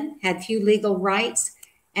women had few legal rights,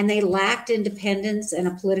 and they lacked independence and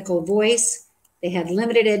a political voice. They had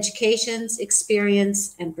limited educations,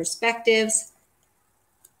 experience, and perspectives,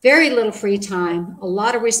 very little free time, a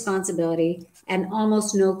lot of responsibility, and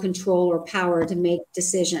almost no control or power to make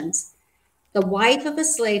decisions. The wife of a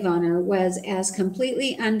slave owner was as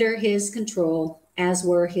completely under his control as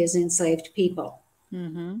were his enslaved people.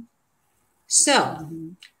 So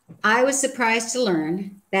I was surprised to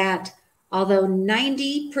learn that although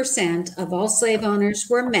 90% of all slave owners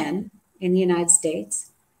were men in the United States,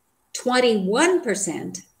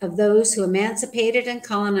 21% of those who emancipated and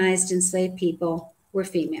colonized enslaved people were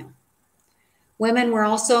female. Women were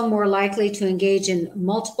also more likely to engage in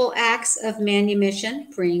multiple acts of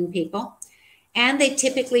manumission, freeing people, and they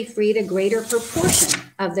typically freed a greater proportion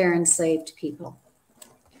of their enslaved people.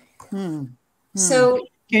 So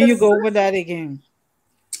can you go over that again?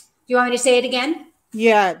 You want me to say it again?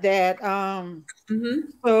 Yeah, that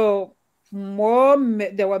so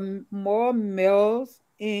there were more males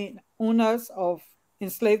in owners of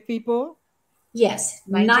enslaved people. Yes,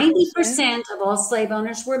 90% of all slave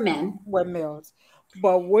owners were men. Were males,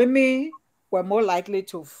 but women were more likely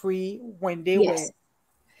to free when they were.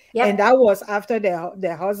 Yep. And that was after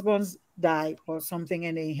their husbands died or something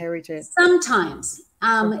and they inherited. Sometimes.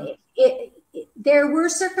 There were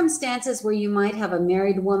circumstances where you might have a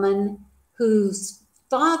married woman whose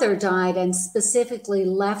father died and specifically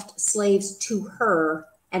left slaves to her,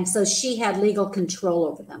 and so she had legal control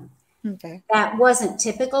over them. Okay. That wasn't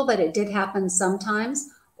typical, but it did happen sometimes.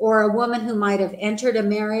 Or a woman who might have entered a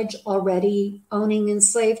marriage already owning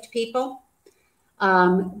enslaved people.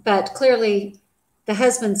 But clearly, the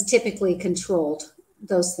husbands typically controlled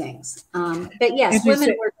those things. But yes,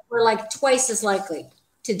 women were like twice as likely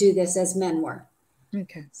to do this as men were.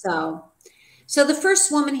 Okay. So the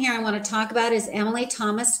first woman here I want to talk about is Emily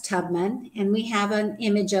Thomas Tubman, and we have an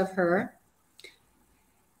image of her.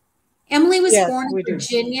 Emily was born in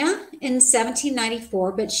Virginia in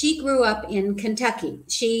 1794, but she grew up in Kentucky.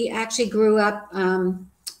 She actually grew up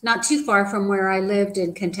not too far from where I lived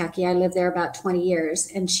in Kentucky. I lived there about 20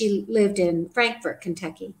 years, and she lived in Frankfort,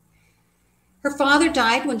 Kentucky. Her father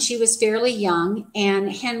died when she was fairly young,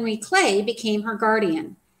 and Henry Clay became her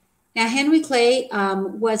guardian. Now, Henry Clay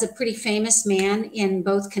was a pretty famous man in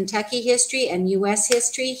both Kentucky history and U.S.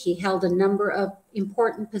 history. He held a number of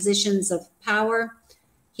important positions of power.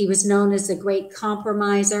 He was known as the Great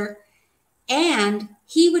Compromiser, and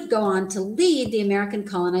he would go on to lead the American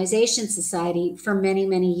Colonization Society for many,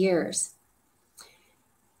 many years.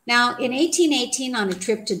 Now, in 1818, on a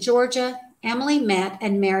trip to Georgia, Emily met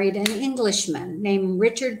and married an Englishman named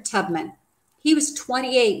Richard Tubman. He was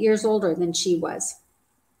 28 years older than she was.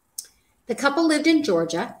 The couple lived in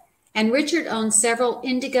Georgia, and Richard owned several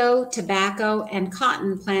indigo, tobacco, and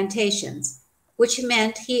cotton plantations, which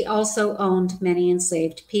meant he also owned many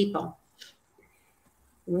enslaved people.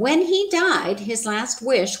 When he died, his last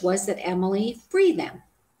wish was that Emily free them.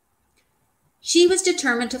 She was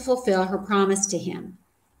determined to fulfill her promise to him,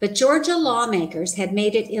 but Georgia lawmakers had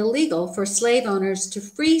made it illegal for slave owners to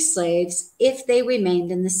free slaves if they remained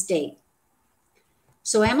in the state.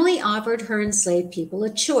 So Emily offered her enslaved people a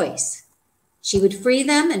choice. She would free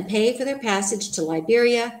them and pay for their passage to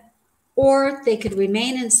Liberia, or they could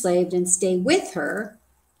remain enslaved and stay with her,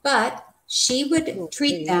 but she would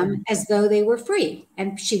treat them as though they were free,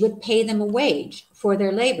 and she would pay them a wage for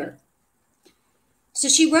their labor. So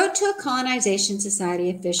she wrote to a Colonization Society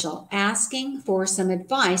official asking for some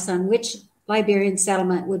advice on which Liberian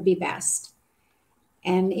settlement would be best.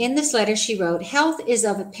 And in this letter she wrote, "Health is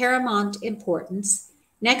of paramount importance.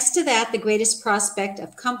 Next to that, the greatest prospect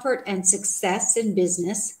of comfort and success in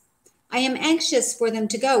business. I am anxious for them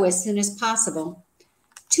to go as soon as possible.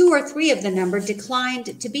 2 or 3 of the number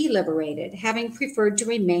declined to be liberated, having preferred to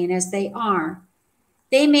remain as they are.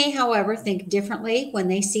 They may, however, think differently when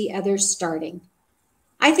they see others starting.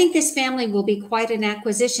 I think this family will be quite an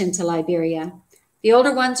acquisition to Liberia. The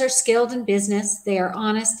older ones are skilled in business. They are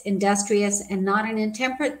honest, industrious, and not an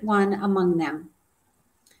intemperate one among them."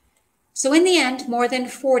 So in the end, more than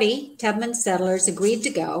 40 Tubman settlers agreed to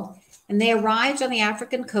go, and they arrived on the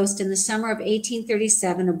African coast in the summer of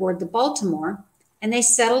 1837 aboard the Baltimore, and they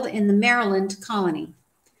settled in the Maryland colony.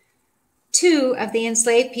 2 of the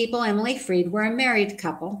enslaved people Emily freed were a married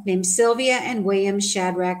couple named Sylvia and William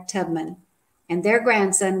Shadrach Tubman, and their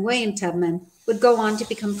grandson, William Tubman, would go on to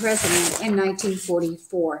become president in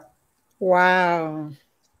 1944. Wow.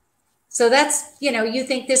 So that's, you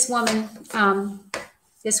think this woman,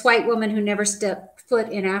 this white woman who never stepped foot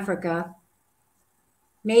in Africa,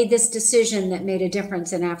 made this decision that made a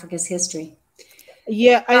difference in Africa's history.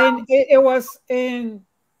 Yeah, and it was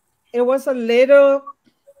a little,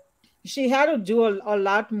 she had to do a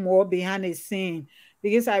lot more behind the scene,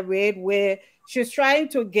 because I read where she was trying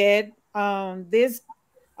to get this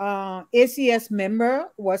ACS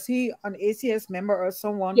member, was he an ACS member or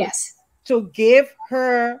someone? Yes. To give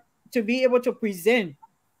her, to be able to present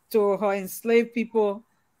to her enslaved people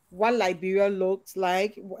what Liberia looks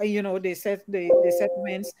like, the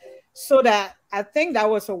settlements, so that I think that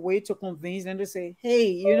was a way to convince them to say,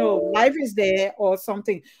 hey, life is there or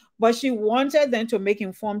something. But she wanted them to make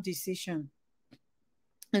informed decision.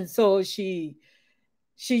 And so she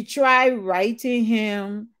tried writing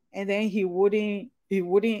him, and then he wouldn't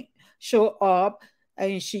show up.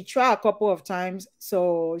 And she tried a couple of times.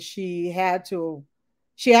 So she had to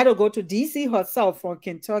go to DC herself from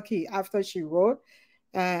Kentucky after she wrote.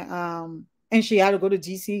 And she had to go to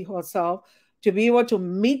DC herself to be able to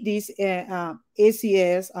meet these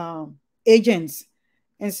ACS agents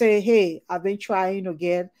and say, hey, I've been trying to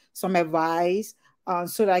get some advice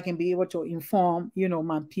so that I can be able to inform,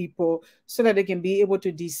 my people, so that they can be able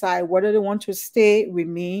to decide whether they want to stay with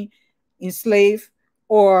me enslaved,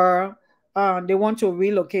 or they want to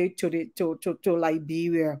relocate to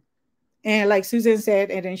Liberia. And like Susan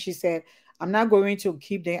said, and then she said, I'm not going to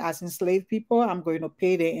keep them as enslaved people. I'm going to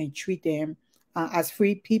pay them and treat them as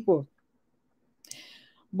free people.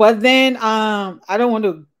 But then I don't want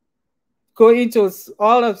to go into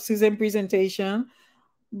all of Susan's presentation,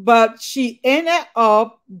 but she ended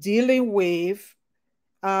up dealing with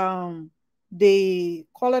the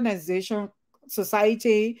colonization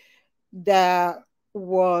society that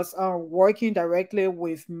was working directly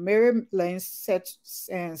with Maryland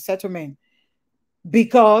settlement,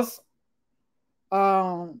 because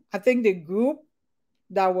I think the group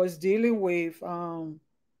that was dealing with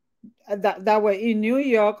that were in New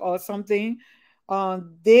York or something,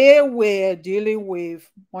 they were dealing with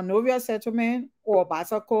Monrovia settlement or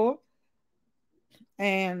Basako,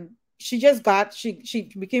 and she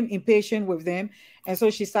became impatient with them, and so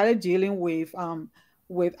she started dealing with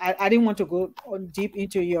with, I didn't want to go deep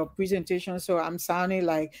into your presentation, so I'm sounding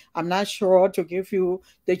like I'm not sure to give you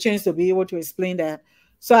the chance to be able to explain that.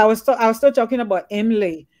 So I was still talking about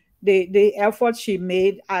Emily, the effort she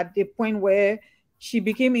made at the point where she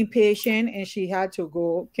became impatient and she had to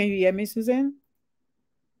go. Can you hear me, Susan?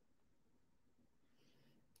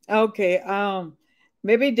 Okay.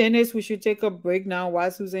 Maybe Dennis, we should take a break now while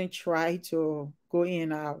Susan try to go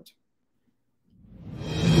in and out.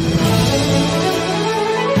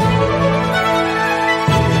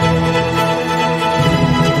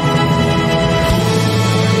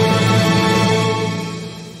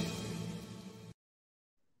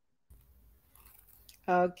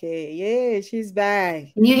 Okay, yeah, she's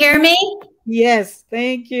back. Can you hear me? Yes,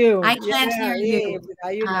 thank you. I Yeah, can't hear yeah, you.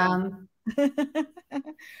 are you now?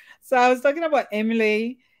 So I was talking about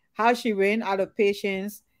Emily, how she ran out of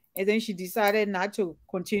patience, and then she decided not to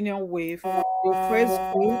continue with the first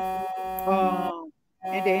group. Um,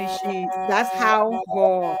 and then that's how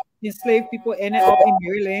her enslaved people ended up in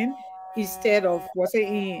Maryland instead of, was it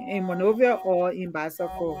in Monrovia or in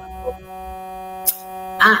Basaco?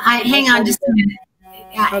 Hang on just a minute.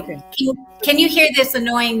 Okay. Can you hear this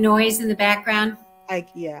annoying noise in the background?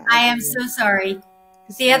 Yeah. I am so sorry.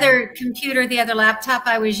 The other computer, the other laptop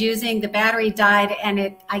I was using, the battery died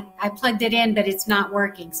and I plugged it in, but it's not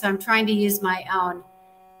working. So I'm trying to use my own.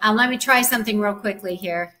 Let me try something real quickly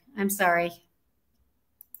here. I'm sorry.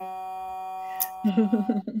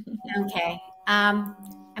 Okay. I'm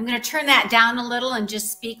going to turn that down a little and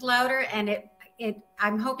just speak louder, and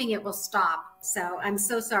I'm hoping it will stop. So I'm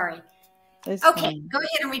so sorry. That's okay, fine. Go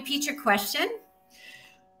ahead and repeat your question.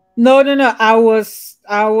 No. I was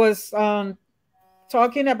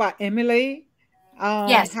talking about Emily,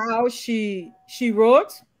 yes. how she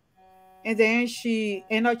wrote, and then she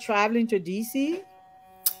ended up traveling to DC.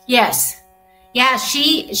 Yes. Yeah,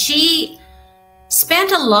 she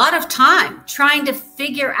spent a lot of time trying to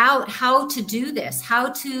figure out how to do this, how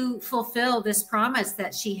to fulfill this promise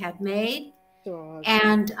that she had made. Sure.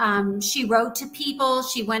 And she wrote to people.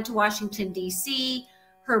 She went to Washington, D.C.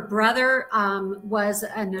 Her brother was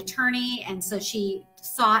an attorney, and so she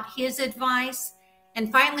sought his advice. And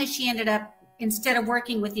finally, she ended up, instead of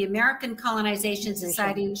working with the American Colonization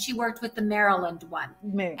Society, she worked with the Maryland one.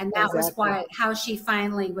 And that was how she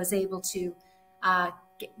finally was able to,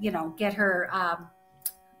 get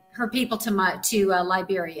her people to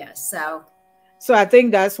Liberia. So I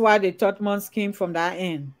think that's why the Totmans came from that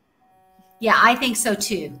end. Yeah, I think so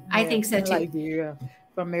too. I think so too. Liberia,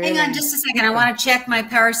 from Maryland. Hang on just a second. I want to check my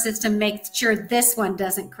power system, make sure this one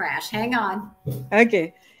doesn't crash. Hang on.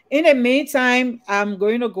 Okay. In the meantime, I'm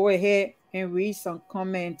going to go ahead and read some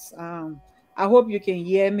comments. I hope you can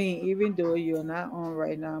hear me, even though you're not on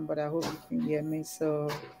right now, but I hope you can hear me. So,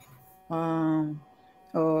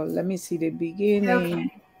 let me see the beginning.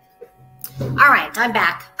 Okay. All right, I'm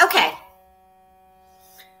back. Okay.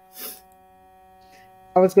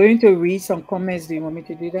 I was going to read some comments. Do you want me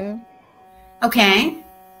to do that? Okay.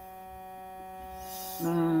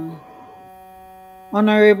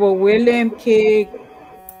 Honorable William K.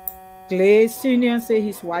 Clay Sr. say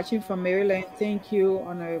he's watching from Maryland. Thank you,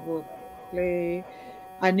 Honorable Clay.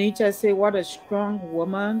 Anita say, what a strong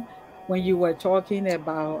woman, when you were talking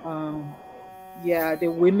about the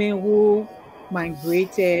women who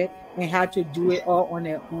migrated and had to do it all on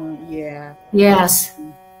their own. Yeah. Yes.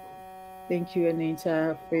 Thank you,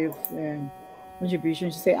 Anita, for your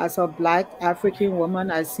contribution. She said, as a Black African woman,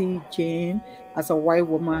 I see Jane as a white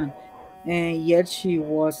woman, and yet she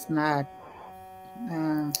was not.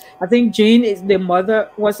 I think Jane is the mother,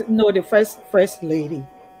 the first lady.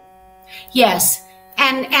 Yes,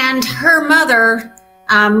 and her mother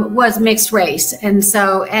was mixed race, and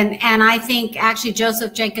so and I think actually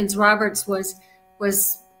Joseph Jenkins Roberts was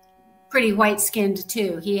pretty white skinned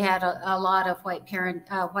too. He had a lot of white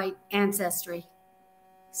ancestry.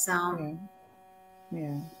 So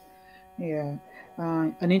yeah.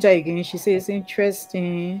 Anita again, she says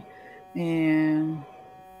interesting. And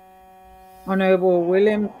Honorable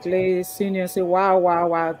William Clay Sr. say,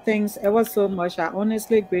 wow. Thanks ever so much. I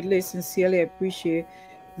honestly, greatly, sincerely appreciate.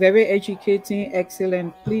 Very educating,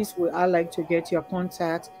 excellent. Please, would I like to get your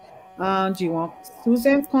contact? Do you want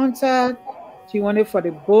Susan's contact? Do you want it for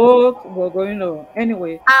the book? We're going to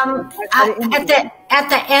anyway. At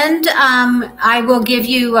the end, I will give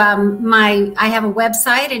you I have a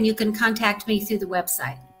website, and you can contact me through the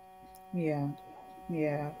website. Yeah.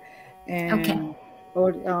 And okay.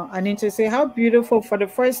 I need to say how beautiful. For the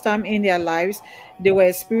first time in their lives, they were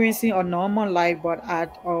experiencing a normal life, but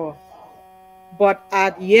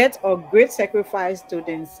at yet a great sacrifice to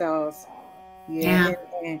themselves. And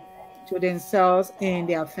to themselves and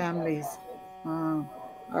their families.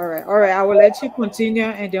 All right. All right. I will let you continue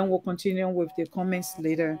and then we'll continue with the comments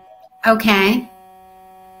later. Okay.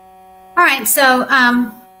 All right. So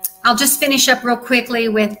I'll just finish up real quickly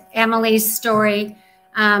with Emily's story.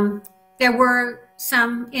 There were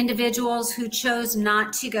some individuals who chose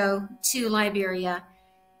not to go to Liberia,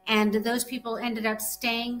 and those people ended up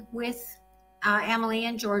staying with Emily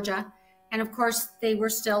in Georgia. And of course, they were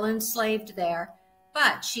still enslaved there.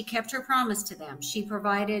 But she kept her promise to them. She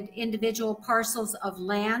provided individual parcels of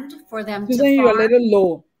land for them Susan, to you're a farm. little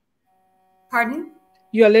low. Pardon?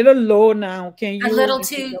 You're a little low now. Can A you? little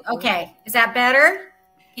too. Okay. Is that better?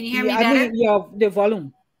 Can you hear me I better? mean, the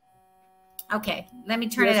volume. Okay. Let me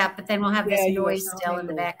turn it up, but then we'll have this you are noise still in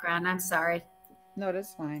the low. background. I'm sorry. No,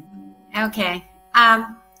 that's fine. Okay.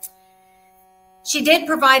 She did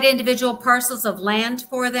provide individual parcels of land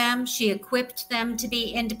for them. She equipped them to be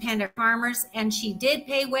independent farmers, and she did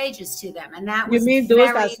pay wages to them. And that was those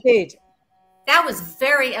that stayed? That was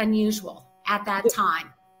very unusual at that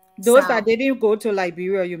time. Those that didn't go to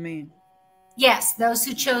Liberia, you mean? Yes, those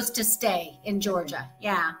who chose to stay in Georgia.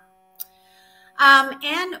 Yeah.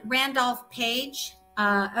 Anne Randolph Page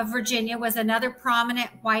of Virginia was another prominent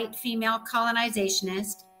white female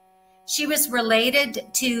colonizationist. She was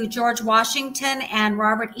related to George Washington and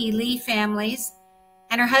Robert E. Lee families,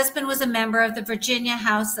 and her husband was a member of the Virginia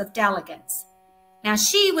House of Delegates. Now,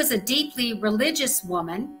 she was a deeply religious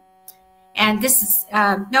woman, and this is,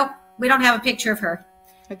 nope, we don't have a picture of her.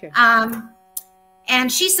 Okay.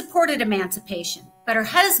 And she supported emancipation, but her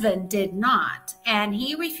husband did not, and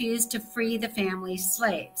he refused to free the family's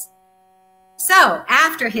slaves. So,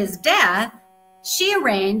 after his death, she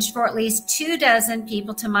arranged for at least 24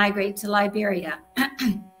 people to migrate to Liberia.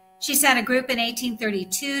 She sent a group in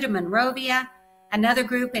 1832 to Monrovia, another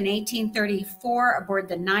group in 1834 aboard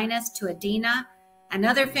the Nyenator to Adena,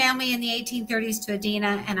 another family in the 1830s to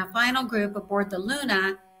Adena, and a final group aboard the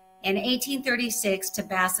Luna in 1836 to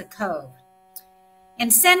Bassa Cove. In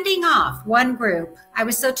sending off one group, I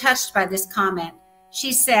was so touched by this comment.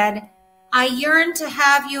 She said, "I yearn to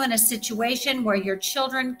have you in a situation where your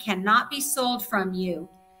children cannot be sold from you.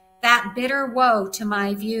 That bitter woe to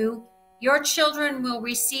my view. Your children will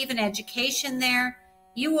receive an education there.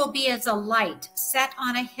 You will be as a light set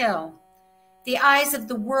on a hill. The eyes of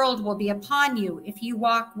the world will be upon you if you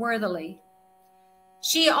walk worthily."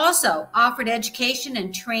 She also offered education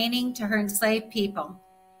and training to her enslaved people.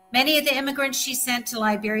 Many of the immigrants she sent to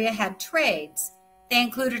Liberia had trades. They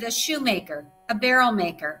included a shoemaker, a barrel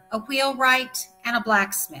maker, a wheelwright, and a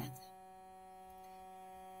blacksmith.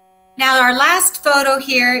 Now, our last photo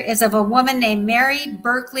here is of a woman named Mary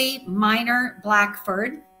Berkeley Minor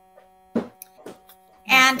Blackford,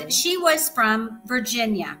 and she was from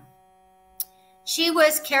Virginia. She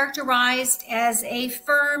was characterized as a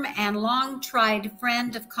firm and long-tried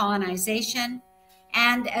friend of colonization,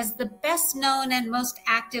 and as the best known and most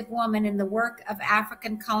active woman in the work of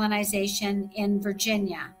African colonization in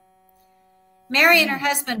Virginia. Mary and her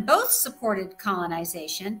husband both supported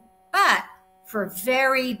colonization, but for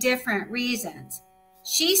very different reasons.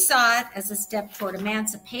 She saw it as a step toward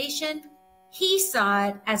emancipation. He saw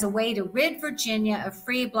it as a way to rid Virginia of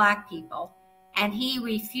free Black people, and he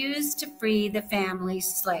refused to free the family's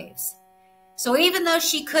slaves. So even though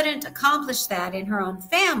she couldn't accomplish that in her own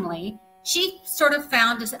family, she sort of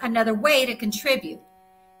found another way to contribute.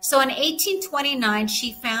 So in 1829,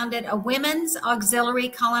 she founded a women's auxiliary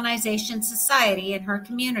colonization society in her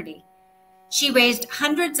community. She raised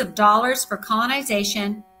hundreds of dollars for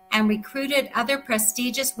colonization and recruited other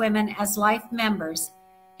prestigious women as life members,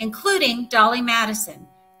 including Dolly Madison,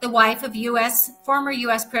 the wife of former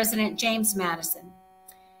U.S. President James Madison.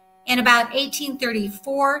 In about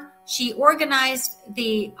 1834, she organized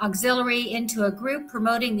the auxiliary into a group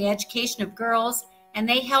promoting the education of girls, and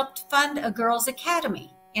they helped fund a girls'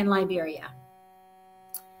 academy in Liberia.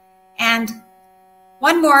 And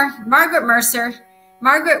one more, Margaret Mercer.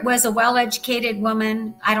 Margaret was a well-educated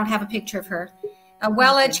woman. I don't have a picture of her. A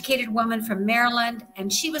well-educated woman from Maryland,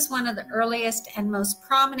 and she was one of the earliest and most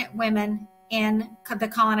prominent women in the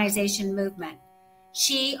colonization movement.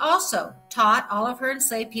 She also taught all of her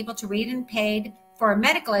enslaved people to read and paid for a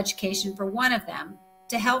medical education for one of them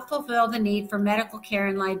to help fulfill the need for medical care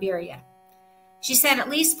in Liberia. She sent at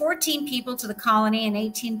least 14 people to the colony in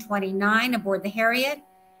 1829 aboard the Harriet,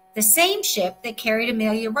 the same ship that carried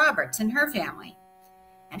Amelia Roberts and her family.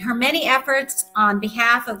 And her many efforts on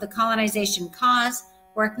behalf of the colonization cause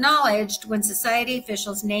were acknowledged when society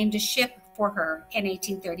officials named a ship for her in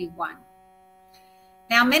 1831.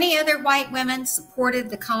 Now, many other white women supported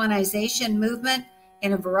the colonization movement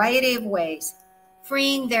in a variety of ways,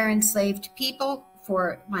 freeing their enslaved people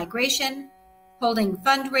for migration, holding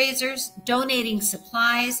fundraisers, donating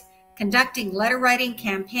supplies, conducting letter writing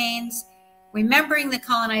campaigns, remembering the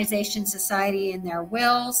Colonization Society in their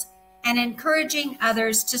wills, and encouraging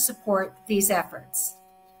others to support these efforts.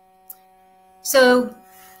 So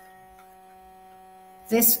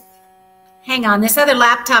hang on, this other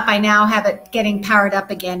laptop, I now have it getting powered up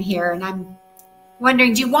again here, and I'm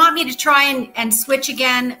wondering, do you want me to try and switch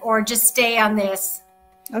again or just stay on this?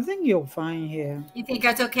 I think you're fine here. You think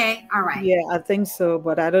that's okay? All right. Yeah, I think so,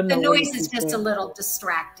 but I don't know. The noise is just a little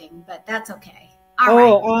distracting, but that's okay.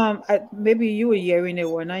 Maybe you were hearing it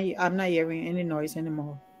when I'm not hearing any noise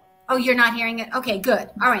anymore. Oh, you're not hearing it? Okay, good.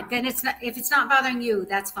 All right, then if it's not bothering you,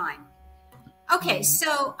 that's fine. Okay,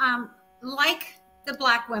 so like the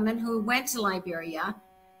Black women who went to Liberia,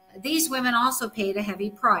 these women also paid a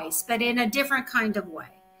heavy price, but in a different kind of way.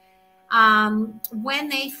 When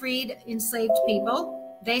they freed enslaved people,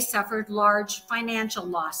 they suffered large financial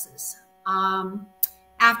losses.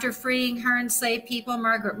 After freeing her enslaved people,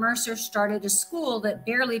 Margaret Mercer started a school that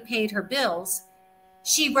barely paid her bills.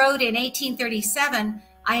 She wrote in 1837,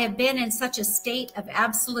 "I have been in such a state of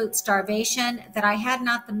absolute starvation that I had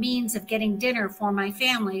not the means of getting dinner for my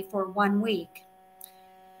family for 1 week."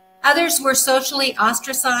 Others were socially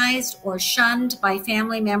ostracized or shunned by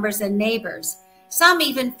family members and neighbors. Some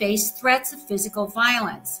even faced threats of physical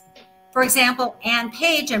violence. For example, Anne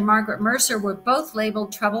Page and Margaret Mercer were both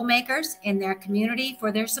labeled troublemakers in their community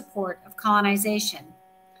for their support of colonization.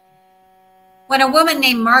 When a woman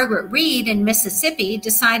named Margaret Reed in Mississippi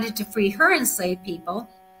decided to free her enslaved people,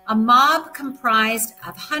 a mob comprised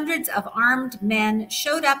of hundreds of armed men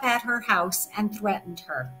showed up at her house and threatened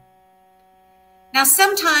her. Now,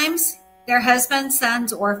 sometimes their husbands,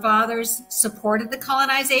 sons, or fathers supported the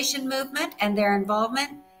colonization movement and their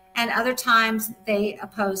involvement, and other times they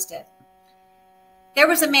opposed it. There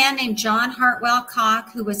was a man named John Hartwell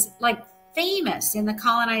Cock who was famous in the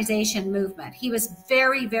colonization movement. He was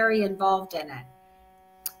very, very involved in it.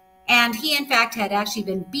 And he, in fact, had actually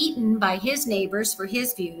been beaten by his neighbors for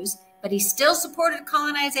his views, but he still supported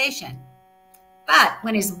colonization. But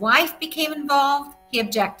when his wife became involved, he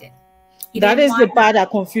objected. That is the part that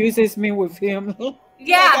confuses me with him.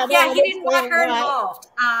 Yeah, he didn't want her involved.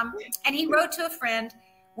 And he wrote to a friend,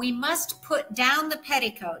 "We must put down the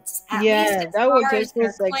petticoats, at least as far as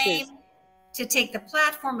their claim to take the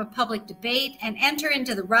platform of public debate and enter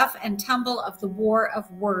into the rough and tumble of the war of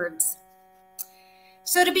words."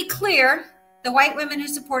 So to be clear, the white women who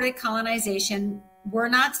supported colonization were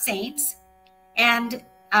not saints, and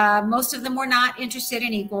most of them were not interested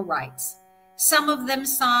in equal rights. Some of them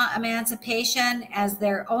saw emancipation as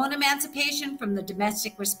their own emancipation from the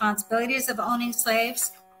domestic responsibilities of owning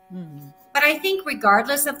slaves. Mm-hmm. But I think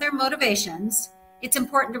regardless of their motivations, it's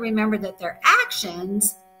important to remember that their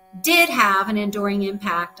actions did have an enduring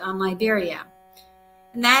impact on Liberia.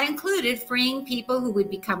 And that included freeing people who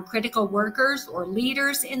would become critical workers or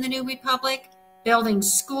leaders in the new republic, building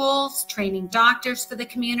schools, training doctors for the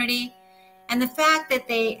community, and the fact that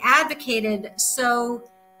they advocated so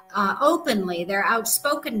openly, their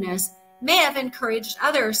outspokenness may have encouraged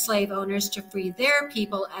other slave owners to free their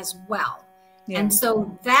people as well. Yeah. And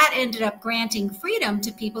so that ended up granting freedom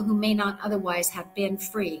to people who may not otherwise have been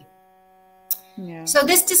free. Yeah. So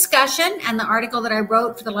this discussion and the article that I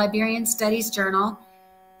wrote for the Liberian Studies Journal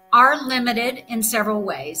are limited in several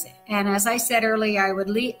ways. And as I said earlier, I would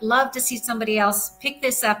love to see somebody else pick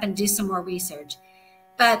this up and do some more research.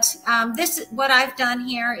 But what I've done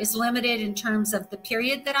here is limited in terms of the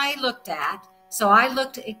period that I looked at. So I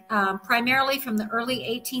looked primarily from the early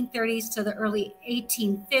 1830s to the early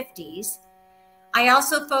 1850s. I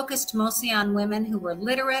also focused mostly on women who were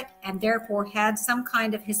literate and therefore had some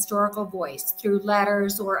kind of historical voice through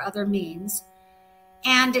letters or other means.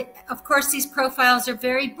 And of course, these profiles are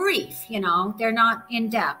very brief, they're not in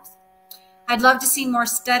depth. I'd love to see more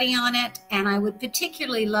study on it, and I would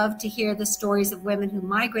particularly love to hear the stories of women who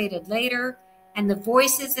migrated later and the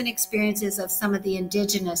voices and experiences of some of the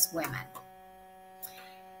indigenous women.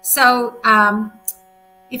 So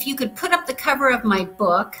if you could put up the cover of my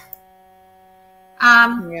book.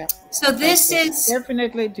 So this is...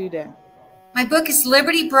 Definitely do that. My book is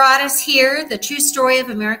Liberty Brought Us Here, The True Story of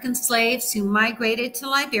American Slaves Who Migrated to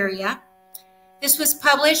Liberia. This was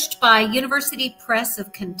published by University Press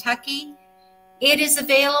of Kentucky. It is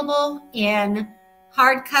available in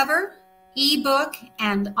hardcover, ebook,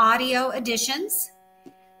 and audio editions.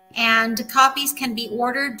 And copies can be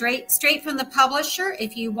ordered straight from the publisher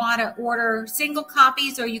if you want to order single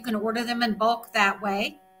copies, or you can order them in bulk that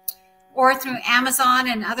way, or through Amazon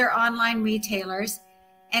and other online retailers.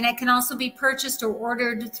 And it can also be purchased or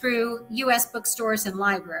ordered through U.S. bookstores and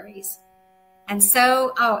libraries. And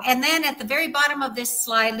so, and then at the very bottom of this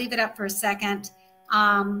slide, leave it up for a second.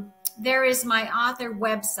 There is my author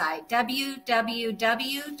website,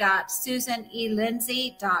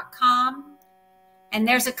 www.susanelindsey.com. And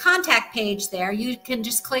there's a contact page there. You can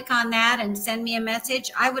just click on that and send me a message.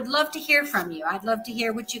 I would love to hear from you. I'd love to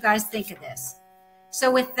hear what you guys think of this. So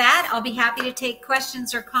with that, I'll be happy to take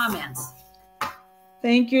questions or comments.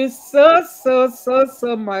 Thank you so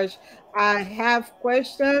much. I have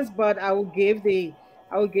questions, but I will give the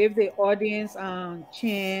audience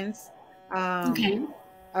chance. Okay.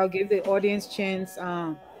 I'll give the audience chance.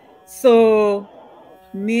 So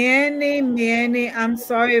Miene, I'm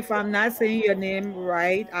sorry if I'm not saying your name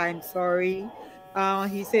right. I'm sorry.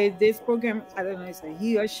 He said this program, I don't know, it's a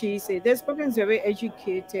he or she said this program is very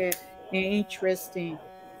educated and interesting.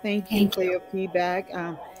 Thank you Thank for you. your feedback.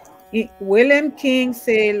 William King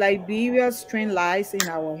said Liberia's strength lies in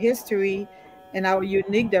our history and our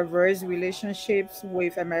unique, diverse relationships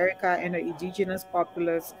with America and the indigenous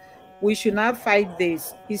populace. We should not fight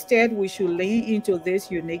this. Instead, we should lean into this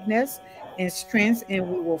uniqueness and strengths, and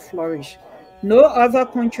we will flourish. No other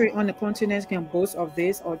country on the continent can boast of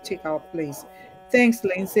this or take our place. Thanks,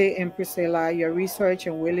 Lindsey and Priscilla. Your research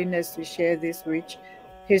and willingness to share this rich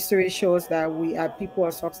history shows that we are people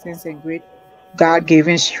of substance and great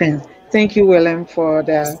God-given strength. Thank you, William, for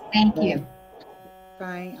the Thank you.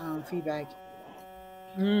 kind feedback.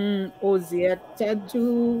 Ozia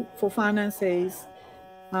Tedu Fofana says,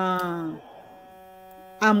 I'm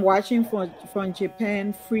watching from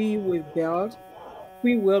Japan, free will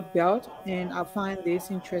belt, and I find this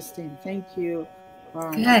interesting. Thank you.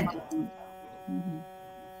 Good.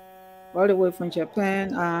 All the way from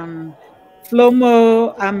Japan.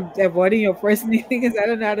 Flomo, I'm avoiding your first name because I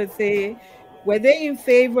don't know how to say it. Were they in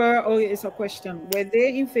favor, or it's a question, were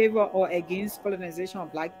they in favor or against colonization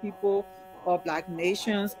of Black people or Black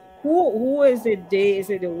nations? Who is it they?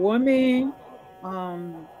 Is it a woman?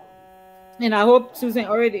 And I hope Susan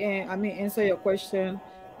already, answer your question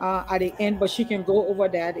at the end, but she can go over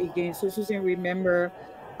that again. So Susan, remember,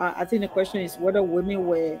 I think the question is whether women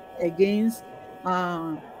were against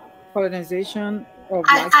colonization of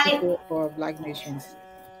Black people or Black nations.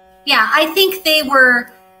 Yeah, I think they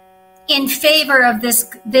were in favor of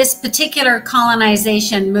this particular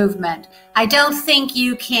colonization movement. I don't think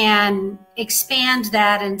you can expand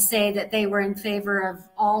that and say that they were in favor of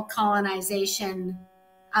all colonization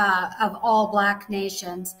of all Black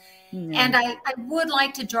nations. And I would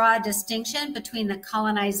like to draw a distinction between the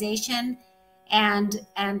colonization and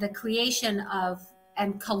the creation of,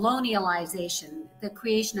 and colonialization, the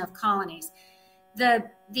creation of colonies.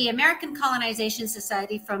 The American Colonization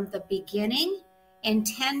Society from the beginning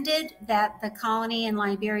intended that the colony in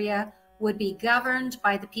Liberia would be governed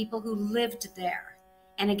by the people who lived there.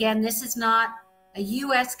 And again, this is not a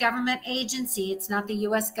U.S. government agency. It's not the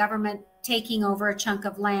U.S. government taking over a chunk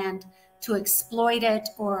of land to exploit it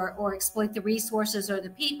or exploit the resources or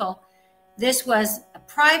the people. This was a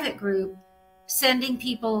private group sending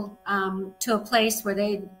people to a place where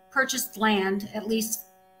they purchased land, at least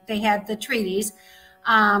they had the treaties,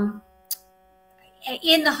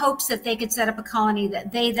 in the hopes that they could set up a colony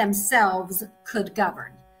that they themselves could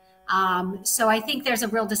govern. So I think there's a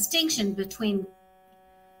real distinction between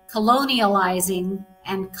colonializing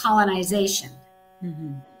and colonization.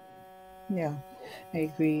 Yeah, I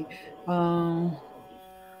agree.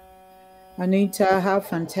 Anita, how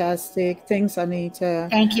fantastic. Thanks, Anita.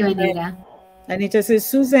 Thank you, Anita. Anita says,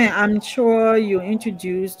 Susan, I'm sure you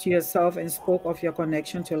introduced yourself and spoke of your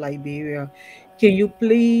connection to Liberia. Can you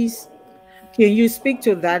speak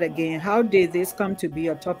to that again? How did this come to be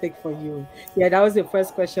a topic for you? Yeah, that was the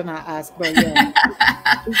first question I asked, but yeah.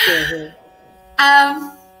 Go ahead.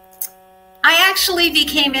 I actually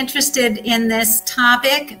became interested in this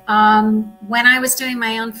topic when I was doing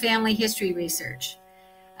my own family history research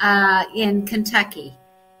in Kentucky.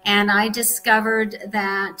 And I discovered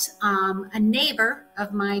that a neighbor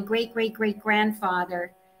of my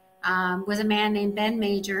great-great-great-grandfather was a man named Ben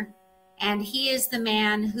Major. And he is the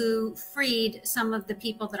man who freed some of the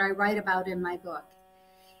people that I write about in my book.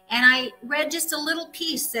 And I read just a little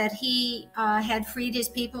piece that he had freed his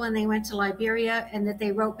people and they went to Liberia and that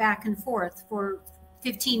they wrote back and forth for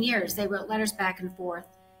 15 years. They wrote letters back and forth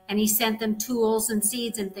and he sent them tools and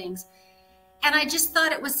seeds and things. And I just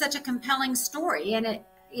thought it was such a compelling story and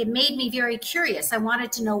it made me very curious. I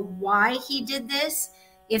wanted to know why he did this,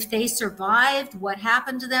 if they survived, what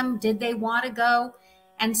happened to them, did they want to go?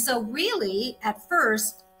 And so really, at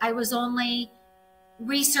first, I was only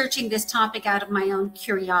researching this topic out of my own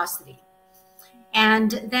curiosity.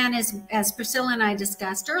 And then as Priscilla and I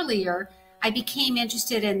discussed earlier, I became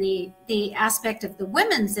interested in the aspect of the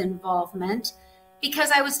women's involvement,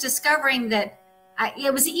 because I was discovering that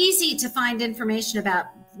it was easy to find information about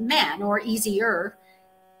men, or easier,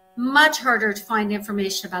 much harder to find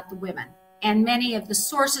information about the women. And many of the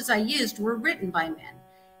sources I used were written by men.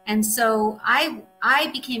 And so I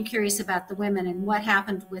became curious about the women and what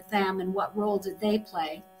happened with them and what role did they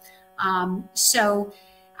play. So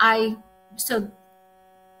I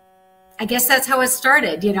guess that's how it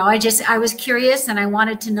started. You know, I was curious and I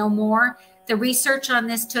wanted to know more. The research on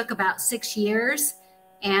this took about 6 years,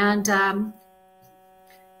 and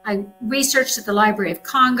I researched at the Library of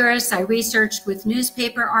Congress. I researched with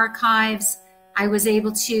newspaper archives. I was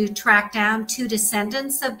able to track down 2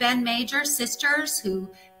 descendants of Ben Major, sisters, who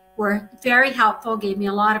were very helpful, gave me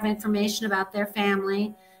a lot of information about their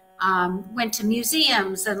family. Went to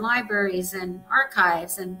museums and libraries and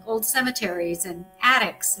archives and old cemeteries and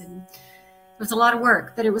attics, and it was a lot of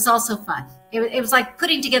work, but it was also fun. It was like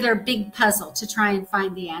putting together a big puzzle to try and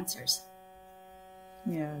find the answers.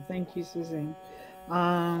 Yeah, thank you, Susan.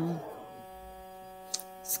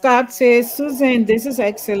 Scott says, Susan, this is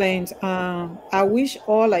excellent. I wish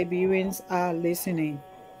all Liberians are listening.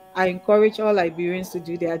 I encourage all Liberians to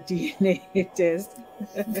do their DNA test.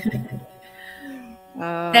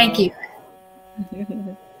 Thank you.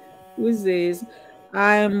 Who's this?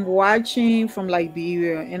 I'm watching from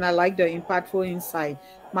Liberia, and I like the impactful insight.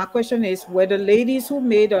 My question is, were the ladies who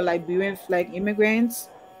made the Liberian flag immigrants,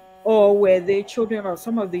 or were they children of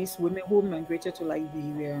some of these women who migrated to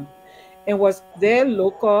Liberia? And was there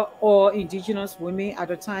local or indigenous women at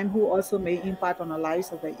the time who also made impact on the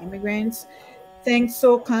lives of the immigrants? Thanks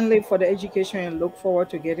so kindly for the education, and look forward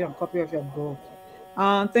to getting a copy of your book.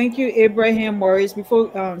 Thank you, Abraham Morris.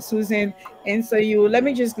 Before Susan answer you, let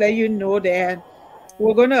me just let you know that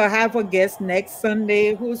we're going to have a guest next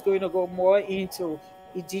Sunday who's going to go more into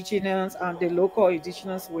indigenous, the local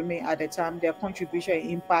indigenous women at the time, their contribution and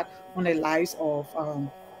impact on the lives of,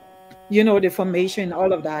 you know, the formation,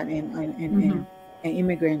 all of that, and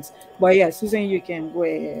immigrants. But yeah, Susan, you can go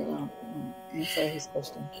ahead and answer his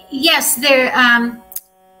question. Yes, there.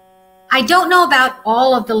 I don't know about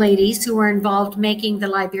all of the ladies who were involved making the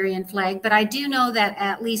Liberian flag, but I do know that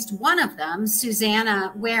at least one of them,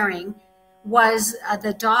 Susanna Waring, was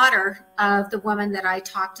the daughter of the woman that I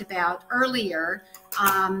talked about earlier,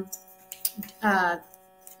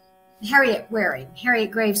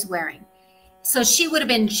 Harriet Graves Waring. So she would have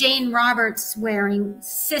been Jane Roberts Waring's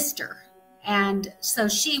sister. And so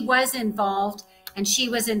she was involved, and she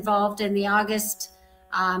was involved in the August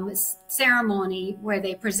ceremony where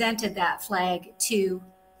they presented that flag to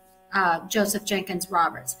Joseph Jenkins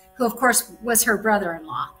Roberts, who of course was her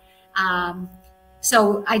brother-in-law.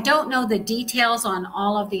 So I don't know the details on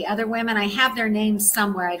all of the other women. I have their names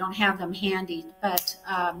somewhere. I don't have them handy, but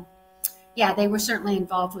yeah, they were certainly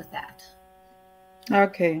involved with that.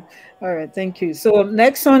 Okay. All right. Thank you. So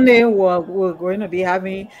next Sunday, we're going to be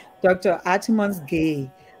having Dr. Atimans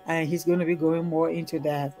Gay, and he's going to be going more into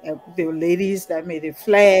that, the ladies that made the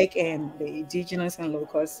flag and the indigenous and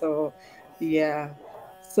local. So yeah.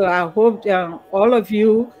 So I hope all of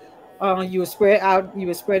you, you will spread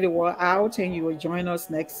the word out, and you will join us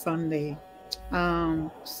next Sunday.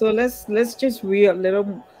 So let's just read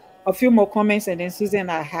a few more comments, and then Susan,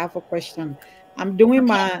 I have a question. I'm doing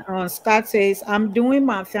my Scott says, I'm doing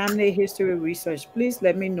my family history research. Please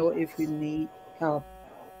let me know if you need help.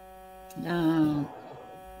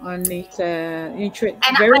 On it, and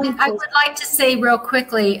I would like to say real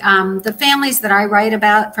quickly, the families that I write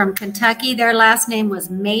about from Kentucky, their last name was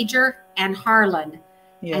Major and Harlan.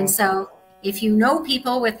 Yeah. And so if you know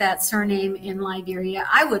people with that surname in Liberia,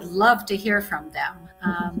 I would love to hear from them.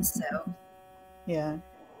 So yeah.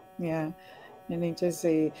 And it just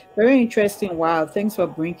a very interesting. Wow, thanks for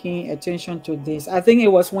bringing attention to this. I think it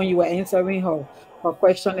was when you were answering her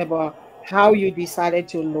question about how you decided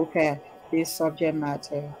to look at this subject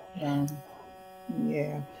matter.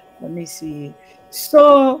 Yeah, let me see.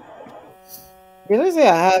 So, let's say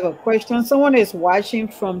I have a question. Someone is watching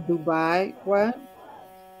from Dubai. What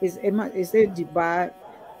is it? Dubai?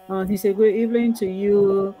 He said, "Good evening to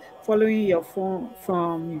you. Following your phone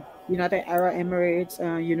from United Arab Emirates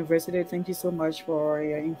University. Thank you so much for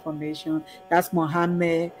your information." That's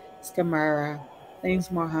Mohammed Skamara. Thanks,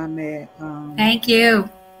 Mohammed. Thank you.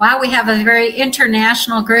 Wow, we have a very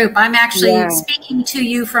international group. I'm actually speaking to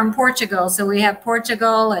you from Portugal. So we have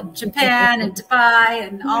Portugal and Japan and Dubai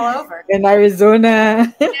and all over. And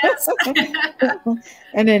Arizona. Yes.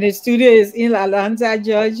 And then the studio is in Atlanta,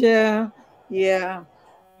 Georgia. Yeah.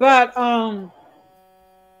 But I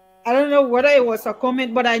don't know whether it was a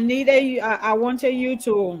comment, but I wanted you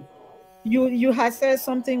to You had said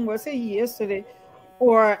something, was it yesterday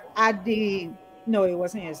or at the, no, it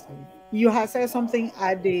wasn't yesterday. You had said something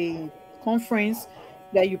at the conference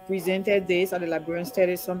that you presented this at the Liberian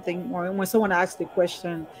Studies, something, or when someone asked the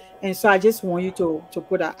question. And so I just want you to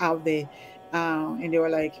put that out there. And they were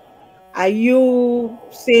like, are you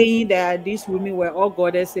saying that these women were all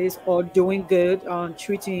goddesses or doing good on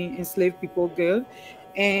treating enslaved people good?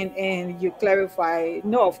 And you clarify,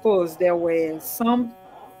 no, of course, there were some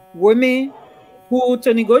women who,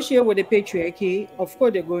 to negotiate with the patriarchy, of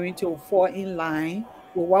course, they're going to fall in line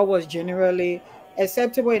with what was generally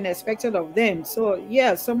acceptable and expected of them. So,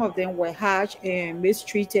 yeah, some of them were harsh and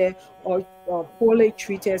mistreated or poorly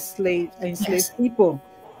treated slaves, enslaved Yes. people.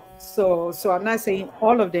 So I'm not saying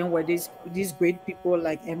all of them were these great people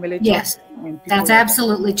like Emily Yes. Thompson and people That's like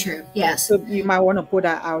absolutely true. that. Yes. So you might want to put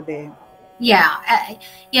that out there. Yeah,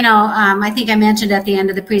 I think I mentioned at the end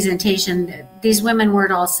of the presentation, these women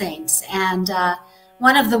weren't all saints. And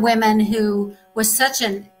one of the women who was such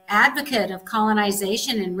an advocate of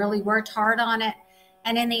colonization and really worked hard on it.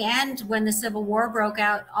 And in the end, when the Civil War broke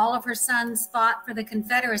out, all of her sons fought for the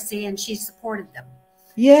Confederacy and she supported them.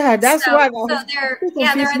 Yeah, that's So, what so there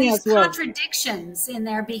confused are me these as well. contradictions in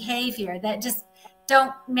their behavior that just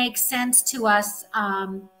don't make sense to us.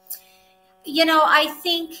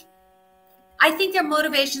 I think their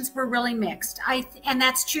motivations were really mixed. And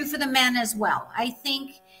that's true for the men as well. I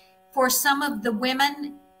think for some of the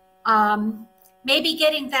women, maybe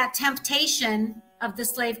getting that temptation of the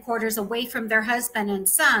slave quarters away from their husband and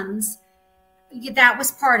sons, that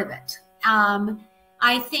was part of it.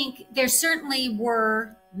 I think there certainly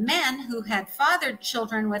were men who had fathered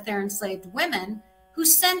children with their enslaved women who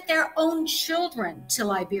sent their own children to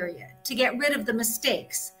Liberia to get rid of the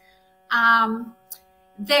mistakes.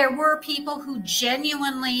 There were people who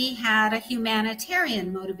genuinely had a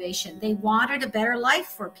humanitarian motivation. They wanted a better life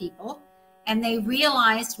for people, and they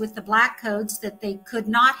realized with the Black codes that they could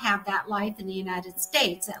not have that life in the United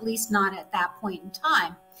States, at least not at that point in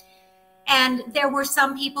time. And there were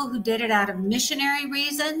some people who did it out of missionary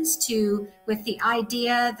reasons, with the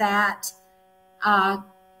idea that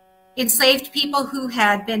enslaved people who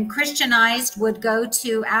had been Christianized would go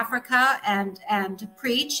to Africa and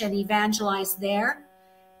preach and evangelize there.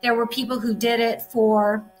 There were people who did it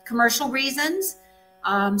for commercial reasons.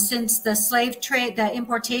 Since the slave trade, the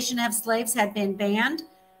importation of slaves had been banned,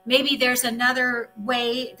 maybe there's another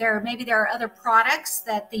way there. Maybe there are other products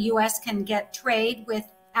that the U.S. can get trade with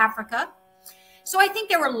Africa. So I think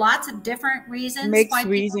there were lots of different reasons why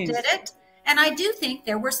people did it. And I do think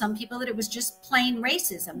there were some people that it was just plain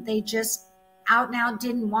racism. They just out and out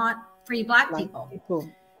didn't want free Black people.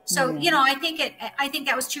 So, I think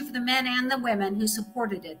that was true for the men and the women who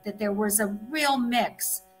supported it, that there was a real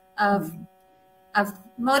mix of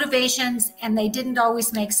motivations, and they didn't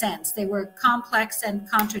always make sense. They were complex and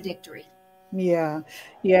contradictory. Yeah.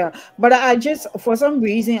 But I just, for some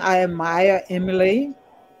reason, I admire Emily.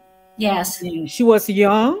 Yes. She was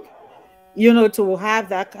young, to have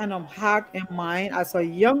that kind of heart and mind as a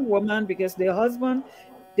young woman, because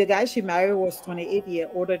the guy she married was 28 years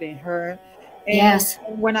older than her. And yes.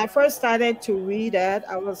 when I first started to read that,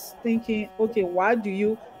 I was thinking, okay, why do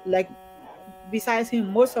you, like, besides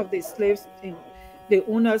him, most of the slaves, the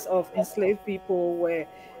owners of enslaved people, where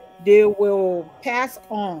they will pass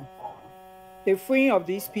on the freeing of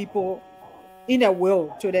these people in a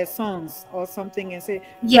will to their sons or something and say, free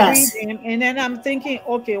yes. them. And then I'm thinking,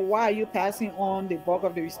 okay, why are you passing on the bulk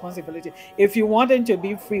of the responsibility? If you want them to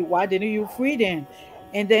be free, why didn't you free them?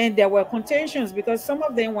 And then there were contentions, because some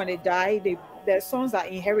of them, when they die, their sons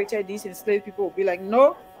that inherited these enslaved people will be like,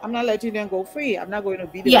 no, I'm not letting them go free. I'm not going to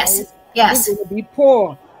be the one who's going to be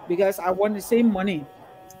poor, because I want the same money.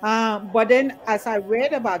 But then as I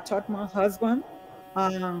read about Totman's husband,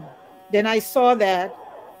 then I saw that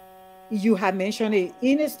you had mentioned it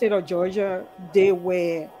in the state of Georgia. They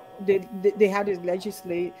had this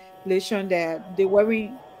legislation that they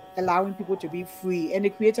weren't allowing people to be free, and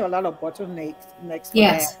it created a lot of bottlenecks for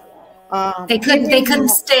that. They couldn't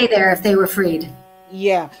stay there if they were freed.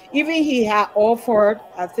 Yeah, even he had offered,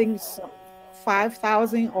 I think,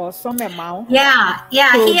 5,000 or some amount. Yeah.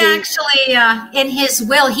 He actually, in his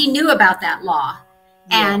will, he knew about that law,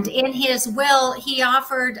 and in his will, he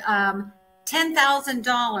offered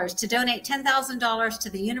 $10,000 to donate $10,000 to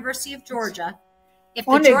the University of Georgia if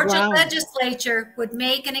the Georgia legislature would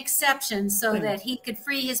make an exception so that he could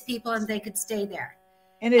free his people and they could stay there.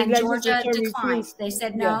 And Georgia declined. They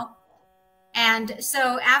said no. And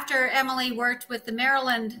so after Emily worked with the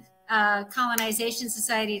Maryland Colonization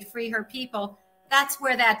Society to free her people, that's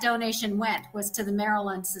where that donation went, was to the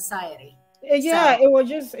Maryland Society. Yeah, So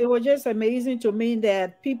it was just amazing to me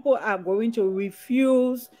that people are going to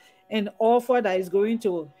refuse an offer that is going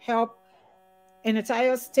to help an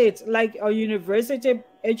entire state, like a university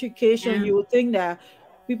education. yeah, You would think that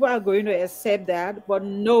people are going to accept that, but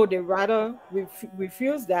no, they rather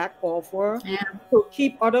refuse that offer yeah, to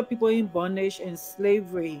keep other people in bondage and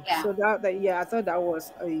slavery. yeah. So yeah, I thought that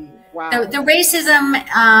was a The wow.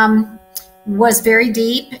 racism was very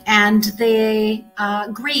deep, and the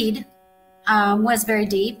greed was very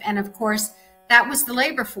deep, and of course that was the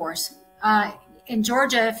labor force in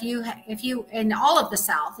Georgia. If you in all of the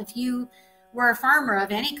South, if you were a farmer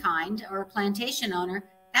of any kind or a plantation owner,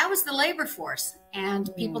 that was the labor force, and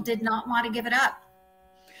people Yeah. did not want to give it up.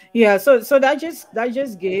 Yeah, so that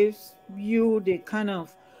just gives you the kind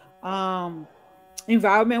of um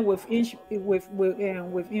environment within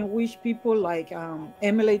which people like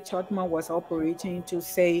Emily Totman was operating to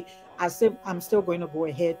say, I'm still going to go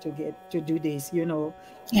ahead to get to do this,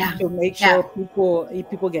 Yeah, to make yeah, sure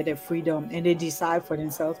people get their freedom and they decide for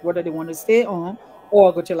themselves whether they want to stay on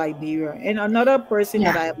or go to Liberia. And another person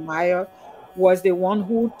that yeah. I admire was the one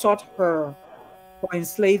who taught her, or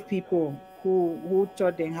enslaved people, who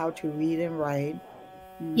taught them how to read and write.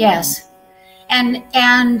 Mm, Yes. And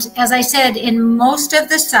as I said, in most of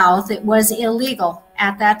the South, it was illegal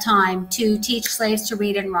at that time to teach slaves to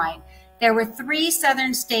read and write. There were 3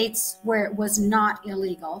 southern states where it was not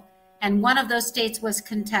illegal, and one of those states was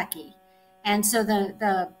Kentucky. And so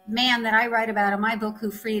the man that I write about in my book,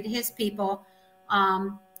 who freed his people,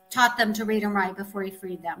 taught them to read and write before he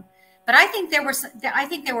freed them. But I think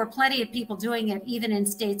there were plenty of people doing it even in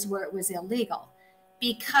states where it was illegal,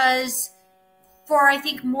 because for I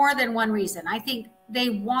think more than one reason. I think they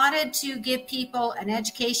wanted to give people an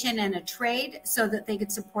education and a trade so that they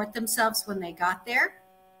could support themselves when they got there.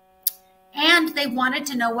 And they wanted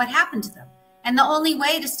to know what happened to them. And the only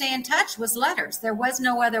way to stay in touch was letters. There was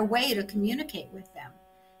no other way to communicate with them.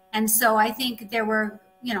 And so I think there were,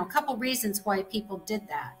 a couple reasons why people did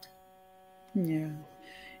that. yeah,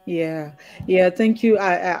 yeah, yeah. Thank you.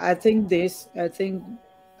 I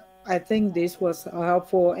think this was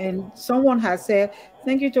helpful. And someone has said,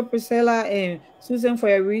 thank you to Priscilla and Susan for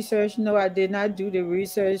your research. No, I did not do the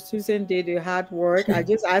research. Susan did the hard work. I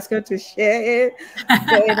just asked her to share it.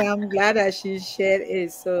 So, and I'm glad that she shared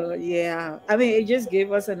it. So, yeah, I mean, it just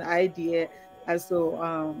gave us an idea as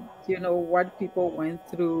to, what people went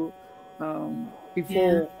through Yeah,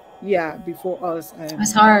 before, yeah, before us. it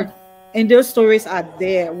was hard. And those stories are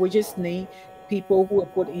there. We just need people who will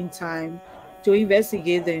put in time to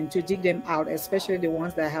investigate them, to dig them out, especially the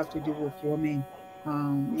ones that have to do with women.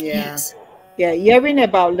 Yeah. Yes. Yeah. Learning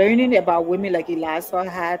about women like Eliza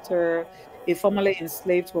Hatter, a formerly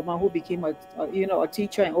enslaved woman who became a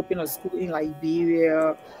teacher and opened a school in Liberia.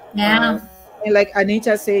 Uh, Yeah. and like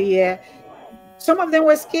Anita said, yeah, some of them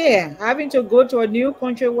were scared having to go to a new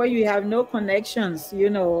country where you have no connections. Yeah.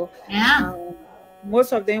 Um,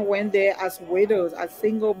 Most of them went there as widows, as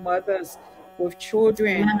single mothers with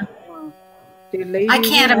children. Yeah. Uh, the I lady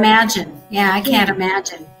can't imagine. Yeah, I can't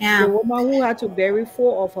imagine. the Yeah. woman who had to bury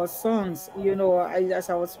 4 of her sons, as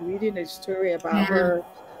I was reading a story about Yeah.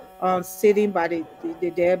 her sitting by the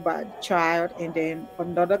dead by child, and then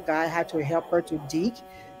another guy had to help her to dig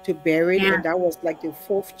to bury it, Yeah. and that was like the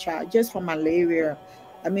 4th child just from malaria.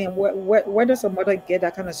 I mean, where does a mother get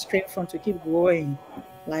that kind of strength from to keep growing,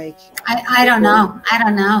 like I don't know. I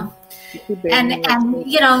don't know. to keep And burying your and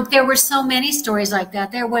children? there were so many stories like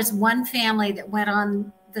that. There was one family that went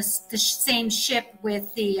on the same ship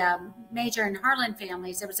with the Major and Harlan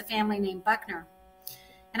families. There was a family named Buckner,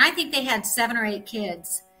 and I think they had 7 or 8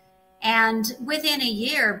 kids. And within a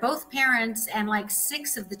year, both parents and like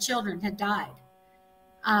 6 of the children had died.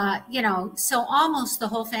 So almost the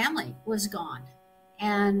whole family was gone.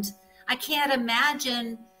 And I can't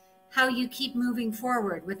imagine how you keep moving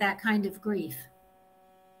forward with that kind of grief.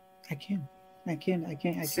 I can. I can. I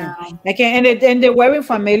can. I So, can. I can. And they weren't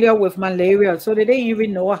familiar with malaria, so they didn't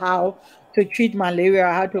even know how to treat malaria,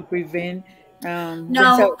 how to prevent no,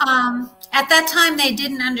 themselves. at that time they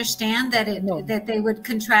didn't understand that No. they would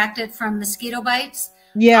contract it from mosquito bites.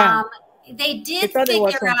 Yeah. Um, they They did thought it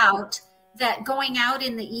was figure from. out that going out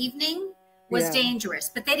in the evening was Yeah. dangerous,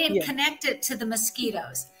 but they didn't Yeah. connect it to the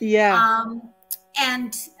mosquitoes. Yeah.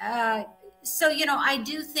 And so, I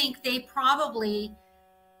do think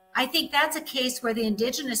I think that's a case where the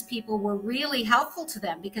indigenous people were really helpful to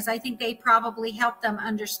them, because I think they probably helped them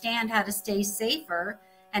understand how to stay safer,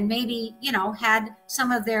 and maybe, had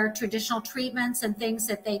some of their traditional treatments and things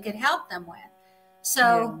that they could help them with. Yeah.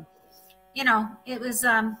 So, it was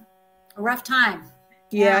a rough time.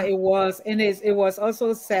 Yeah, Yeah. it was, and it was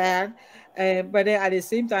also sad But then at the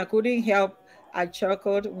same time, I couldn't help. I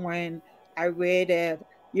chuckled when I read that,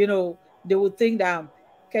 you know, they would think that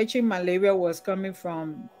catching malaria was coming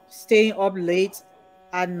from staying up late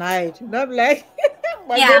at night. And I'm like,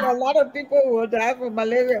 but then Yeah. a lot of people will die from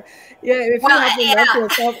malaria. Yeah, if Well, you have to lock yeah.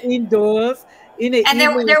 yourself indoors in the And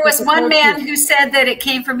evening, there it's was one difficult to man who said that it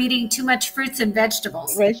came from eating too much fruits and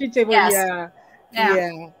vegetables. vegetable. Yes. Yeah, Yeah.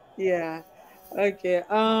 yeah, yeah. Okay.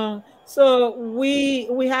 So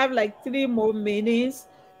we have like 3 more minutes.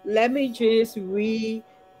 Let me just read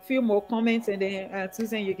few more comments, and then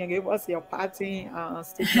Susan, you can give us your parting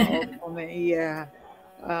statement or comment. Yeah.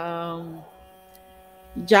 Um.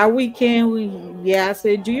 Jawi Ken, yeah,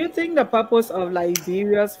 say, do you think the purpose of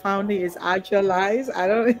Liberia's founding is actualized? I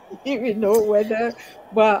don't even know whether,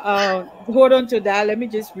 but hold on to that. Let me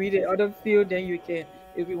just read the other few, then you can,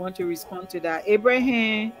 if you want to respond to that.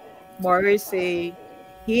 Abraham Morris say,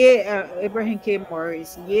 here, Abraham K.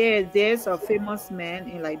 Morris, yeah, there's a famous man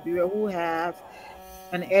in Liberia who have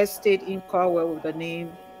an estate in Cornwall with the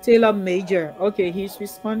name Taylor Major. Okay, he's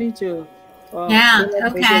responding to Yeah. Taylor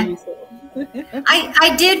Major, Okay. you said.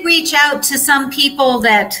 I did reach out to some people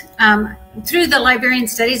that, through the Liberian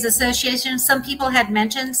Studies Association, some people had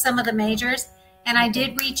mentioned some of the majors, and I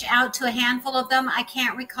did reach out to a handful of them. I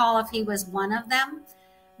can't recall if he was one of them,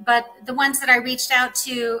 but the ones that I reached out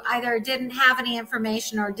to either didn't have any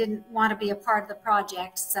information or didn't want to be a part of the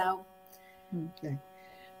project. So, Okay.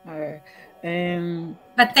 All right. Um,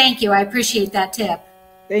 but thank you. I appreciate that tip.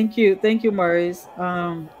 thank you, Maurice.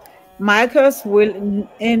 Marcus will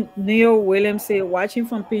and Neil Williams say, watching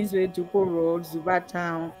from Pinsville, Dupo Road, Zuba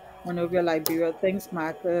Town, Monrovia, Liberia. Thanks,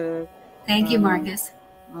 Marcus. Thank you, Um, Marcus.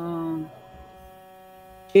 um,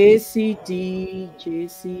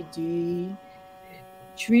 JCD,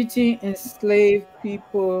 treating enslaved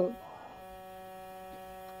people.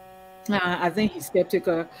 I think he's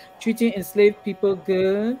skeptical. Treating enslaved people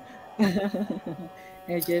good.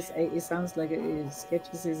 It sounds like it is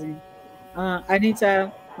skepticism.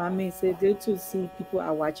 Anita, Mami said they too see people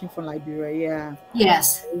are watching from Liberia.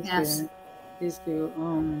 Yes. Yeah, it's Yes. good. It's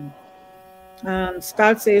good.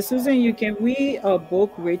 Scott says, Susan, you can read a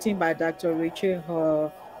book written by Dr. Rachel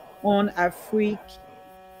Hall on Afrique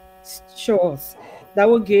shores. That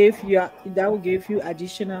will give you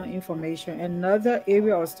additional information. Another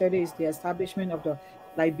area of study is the establishment of the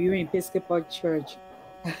Liberian Episcopal Church.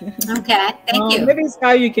 Okay. Thank you. Maybe it's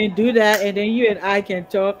how you can do that, and then you and I can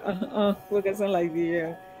talk. Focus on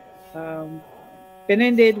Liberia. Um,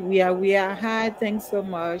 Benedict, we are high. Thanks so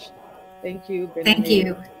much. Thank you, Thank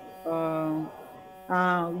Benedict. you. Um,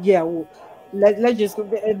 yeah. Let's just go.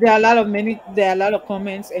 There are a lot of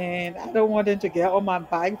comments, and I don't want them to get on my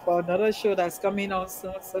back for another show that's coming on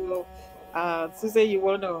soon. So, Susan, you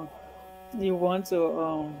want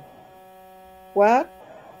to what?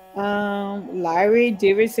 Larry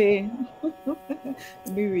David say,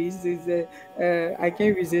 let me resist it. I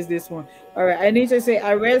can't resist this one. All right, I need to say,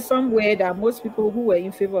 I read somewhere that most people who were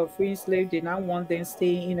in favor of free slave did not want them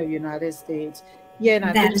staying in the United States. Yeah, and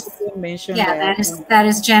I That think is, Susan mentioned yeah, that. that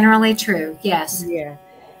is generally true. Yes. Yeah.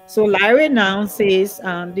 So Larry now says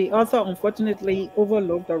the author unfortunately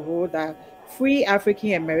overlooked the role that free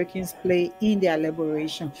African Americans play in their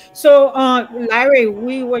liberation. So Larry,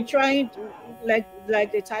 we were trying to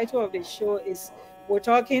like the title of the show is we're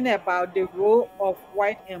talking about the role of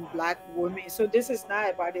white and black women. So this is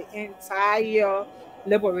not about the entire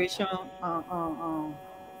liberation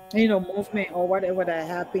movement or whatever that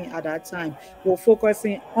happened at that time. We're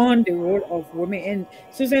focusing on the role of women. And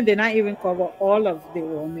Susan did not even cover all of the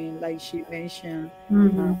women, like she mentioned. Uh,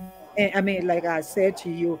 Hmm. and I mean, like I said to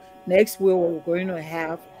you, next we're going to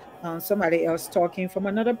have somebody else talking from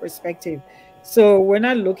another perspective. So we're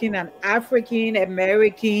not looking at African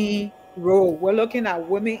American role. We're looking at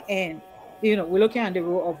women, and we're looking at the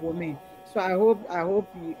role of women. So I hope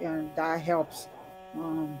that helps.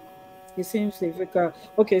 Um, it seems difficult.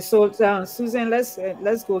 Okay, so Susan,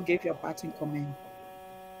 let's go give your parting comment.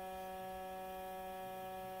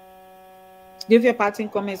 Give your parting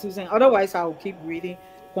comment, Susan. Otherwise, I'll keep reading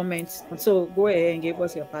comments. So go ahead and give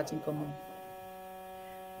us your parting comment.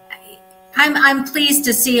 I'm pleased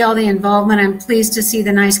to see all the involvement. I'm pleased to see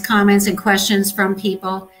the nice comments and questions from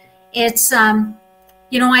people. It's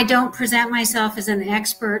I don't present myself as an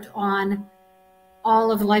expert on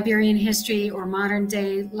all of Liberian history or modern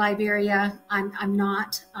day Liberia. I'm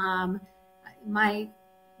not. My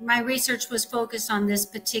research was focused on this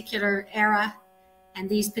particular era and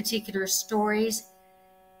these particular stories.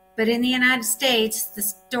 But in the United States, the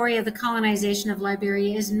story of the colonization of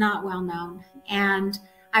Liberia is not well known. And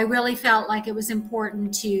I really felt like it was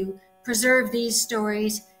important to preserve these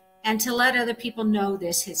stories and to let other people know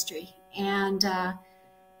this history. and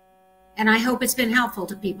I hope it's been helpful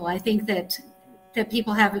to people. I think that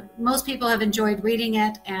most people have enjoyed reading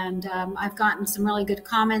it, and I've gotten some really good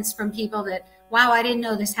comments from people that, wow, I didn't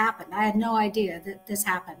know this happened. I had no idea that this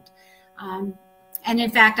happened. And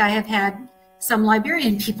in fact, I have had some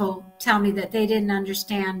Liberian people tell me that they didn't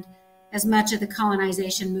understand as much of the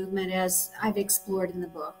colonization movement as I've explored in the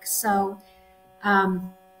book. So I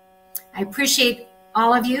appreciate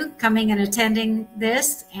all of you coming and attending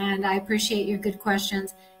this, and I appreciate your good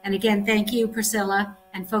questions. And again, thank you, Priscilla,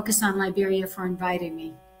 and Focus on Liberia for inviting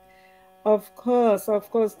me. Of course, of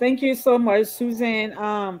course. Thank you so much, Susan.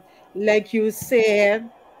 Like you said,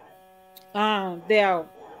 their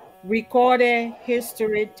recorded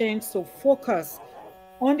history tends to focus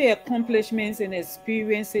on the accomplishments and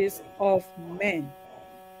experiences of men,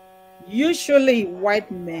 usually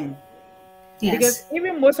white men. Yes. Because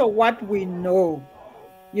even most of what we know,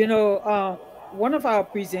 one of our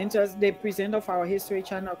presenters, the presenter of our history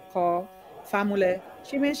channel called Famule,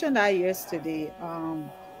 she mentioned that yesterday,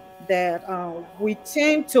 that we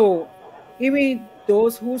tend to, even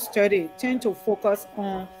those who study, tend to focus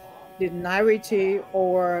on the narrative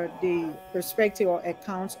or the perspective or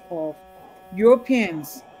accounts of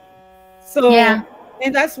Europeans. So, Yeah.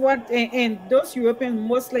 and that's what, and those Europeans,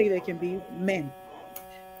 mostly they can be men.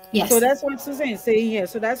 Yes. So that's what Susan is saying here.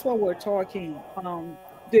 So that's what we're talking.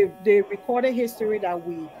 The recorded history that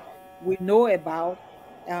we know about,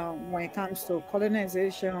 when it comes to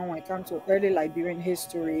colonization, when it comes to early Liberian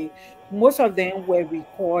history, most of them were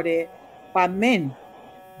recorded by men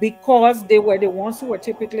because they were the ones who were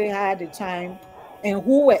typically had the time and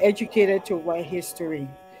who were educated to write history.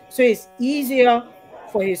 So it's easier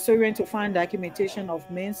for historians to find documentation of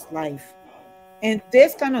men's life. And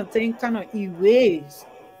this kind of thing kind of erase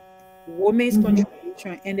women's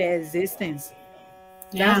contribution and their existence.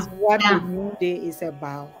 Yeah. That's what the new day is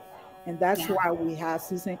about. And that's Yeah. why we have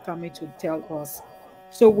Susan coming to tell us.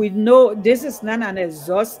 So we know this is not an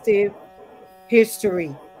exhaustive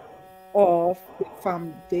history of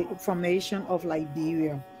from the formation of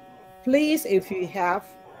Liberia. Please, if you have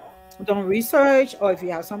done research or if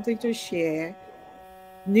you have something to share,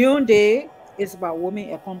 New Day is about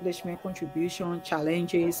women accomplishment, contribution,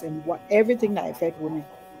 challenges, and what everything that affect women.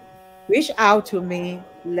 Reach out to me.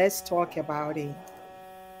 Let's talk about it.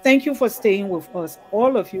 Thank you for staying with us.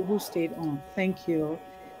 All of you who stayed on, thank you.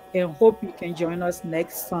 And hope you can join us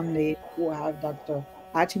next Sunday. We'll have Dr.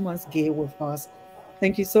 Artemus Gay with us.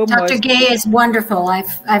 Thank you so much. Dr. Gay is wonderful.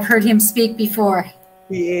 I've heard him speak before.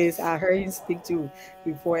 He is. I heard him speak to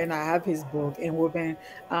before, and I have his book. And we've been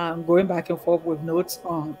going back and forth with notes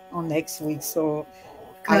on next week. So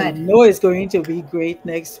good. I know it's going to be great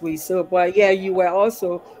next week. So, but yeah, you were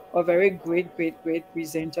also a very great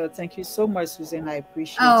presenter. Thank you so much, Susan. I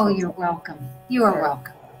appreciate it. Oh, you're welcome. You are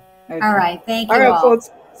welcome. Okay. All right. Thank you. All right, folks.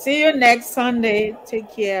 See you next Sunday.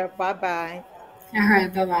 Take care. Bye-bye. All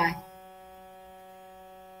right. Bye-bye.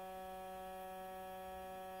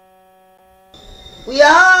 We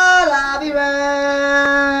are Liberia.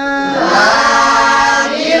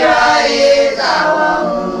 Liberia is our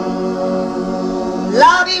home.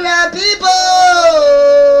 Liberia people.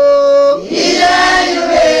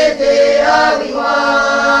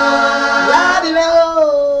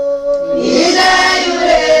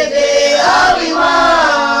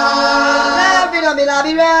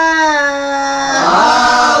 Liberia.